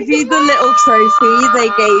would give you the little trophy they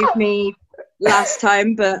gave me last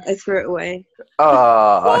time, but I threw it away.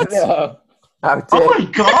 Oh, no. Oh my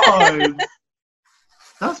God.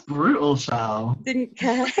 That's brutal, Shal. Didn't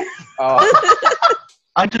care. Oh.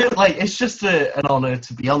 I do it's just an honor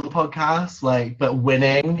to be on the podcast, but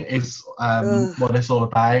winning is what it's all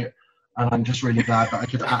about, and I'm just really glad that I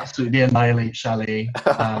could absolutely annihilate Shelley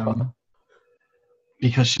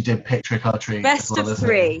because she did pick Trick or Treat. Best of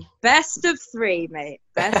three, mate.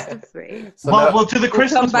 Best of three. So we'll do the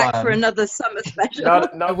Christmas come back one. for another summer special.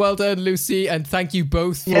 Well done, Lucy, and thank you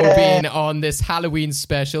both for being on this Halloween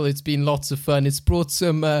special. It's been lots of fun. It's brought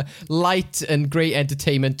some light and great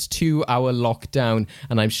entertainment to our lockdown,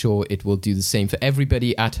 and I'm sure it will do the same for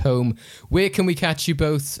everybody at home. Where can we catch you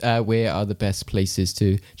both? Where are the best places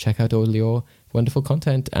to check out all your wonderful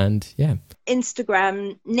content? And yeah,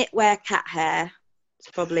 Instagram, knitwear cat hair. It's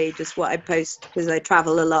probably just what I post because I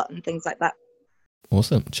travel a lot and things like that.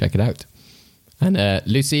 Awesome. Check it out. And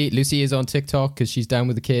Lucy is on TikTok because she's down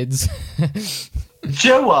with the kids. Do you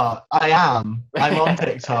know what? I'm on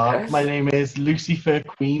TikTok. My name is Lucifer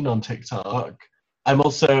Queen on TikTok. I'm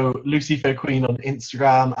also Lucifer Queen on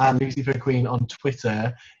Instagram and Lucifer Queen on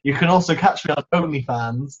Twitter. You can also catch me on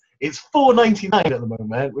OnlyFans. It's $4.99 at the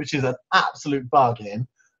moment, which is an absolute bargain.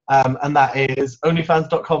 And that is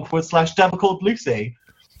onlyfans.com/devil called Lucy.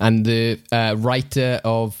 And the writer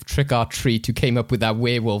of Trick or Treat who came up with that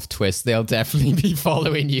werewolf twist, they'll definitely be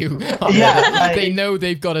following you. Yeah, they know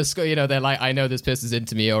they've got to, they're like, I know this person's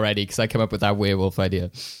into me already because I come up with that werewolf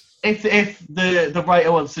idea. If the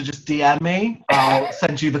writer wants to just DM me, I'll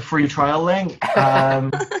send you the free trial link.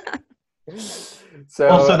 So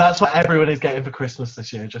also, that's what everyone is getting for Christmas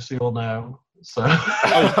this year, just so you all know. So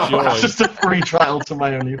it's just a free trial to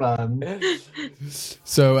my OnlyFans.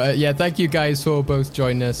 So thank you guys for both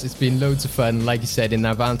joining us. It's been loads of fun. Like you said in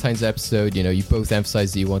that Valentine's episode, you both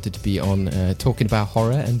emphasized that you wanted to be on talking about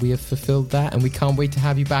horror, and we have fulfilled that, and we can't wait to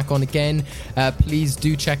have you back on again. Please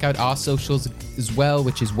do check out our socials as well,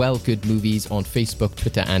 which is Well Good Movies on Facebook,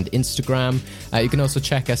 Twitter and Instagram. You can also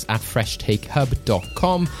check us at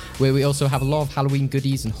freshtakehub.com, where we also have a lot of Halloween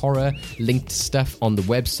goodies and horror linked stuff on the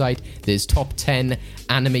website. There's top 10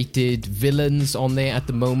 animated villains on there at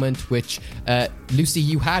the moment, which Lucy,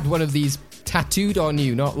 you had one of these tattooed on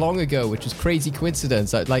you not long ago, which was crazy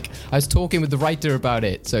coincidence. I was talking with the writer about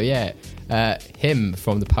it. So him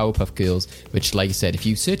from the Powerpuff Girls, which, like I said, if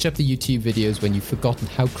you search up the YouTube videos when you've forgotten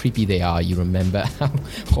how creepy they are, you remember how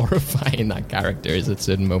horrifying that character is at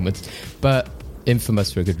certain moments. But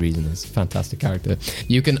infamous for a good reason. It's a fantastic character.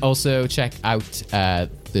 You can also check out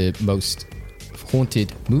the most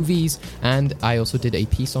haunted movies, and I also did a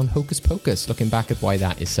piece on Hocus Pocus, looking back at why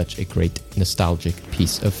that is such a great nostalgic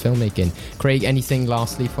piece of filmmaking. Craig, anything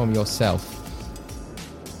lastly from yourself?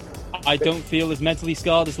 I don't feel as mentally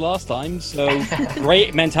scarred as last time, so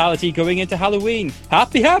great mentality going into Halloween.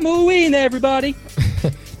 Happy Halloween, everybody!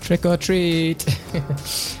 Trick or treat!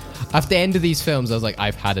 After the end of these films, I was like,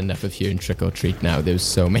 I've had enough of hearing Trick or Treat now. There's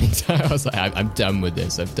so many times. I was like, I'm done with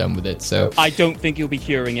this. I'm done with it. So I don't think you'll be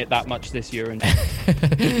hearing it that much this year.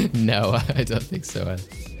 No, I don't think so.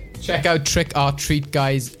 Check out Trick or Treat,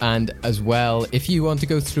 guys, and as well, if you want to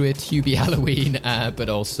go through it, Hubie Halloween, but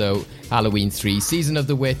also Halloween 3, Season of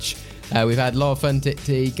the Witch. We've had a lot of fun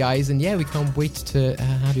today, guys, and we can't wait to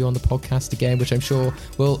have you on the podcast again, which I'm sure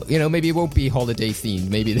will, maybe it won't be holiday themed,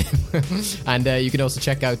 maybe. And you can also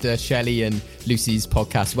check out Shelley and Lucy's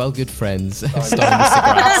podcast, Well Good Friends, starring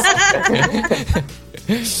Mr.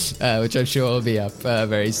 Grass, which I'm sure will be up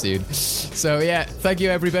very soon. So thank you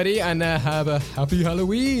everybody, and have a happy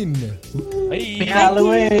Halloween. Happy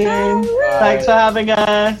Halloween. Thanks for having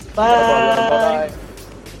us. Bye. Bye.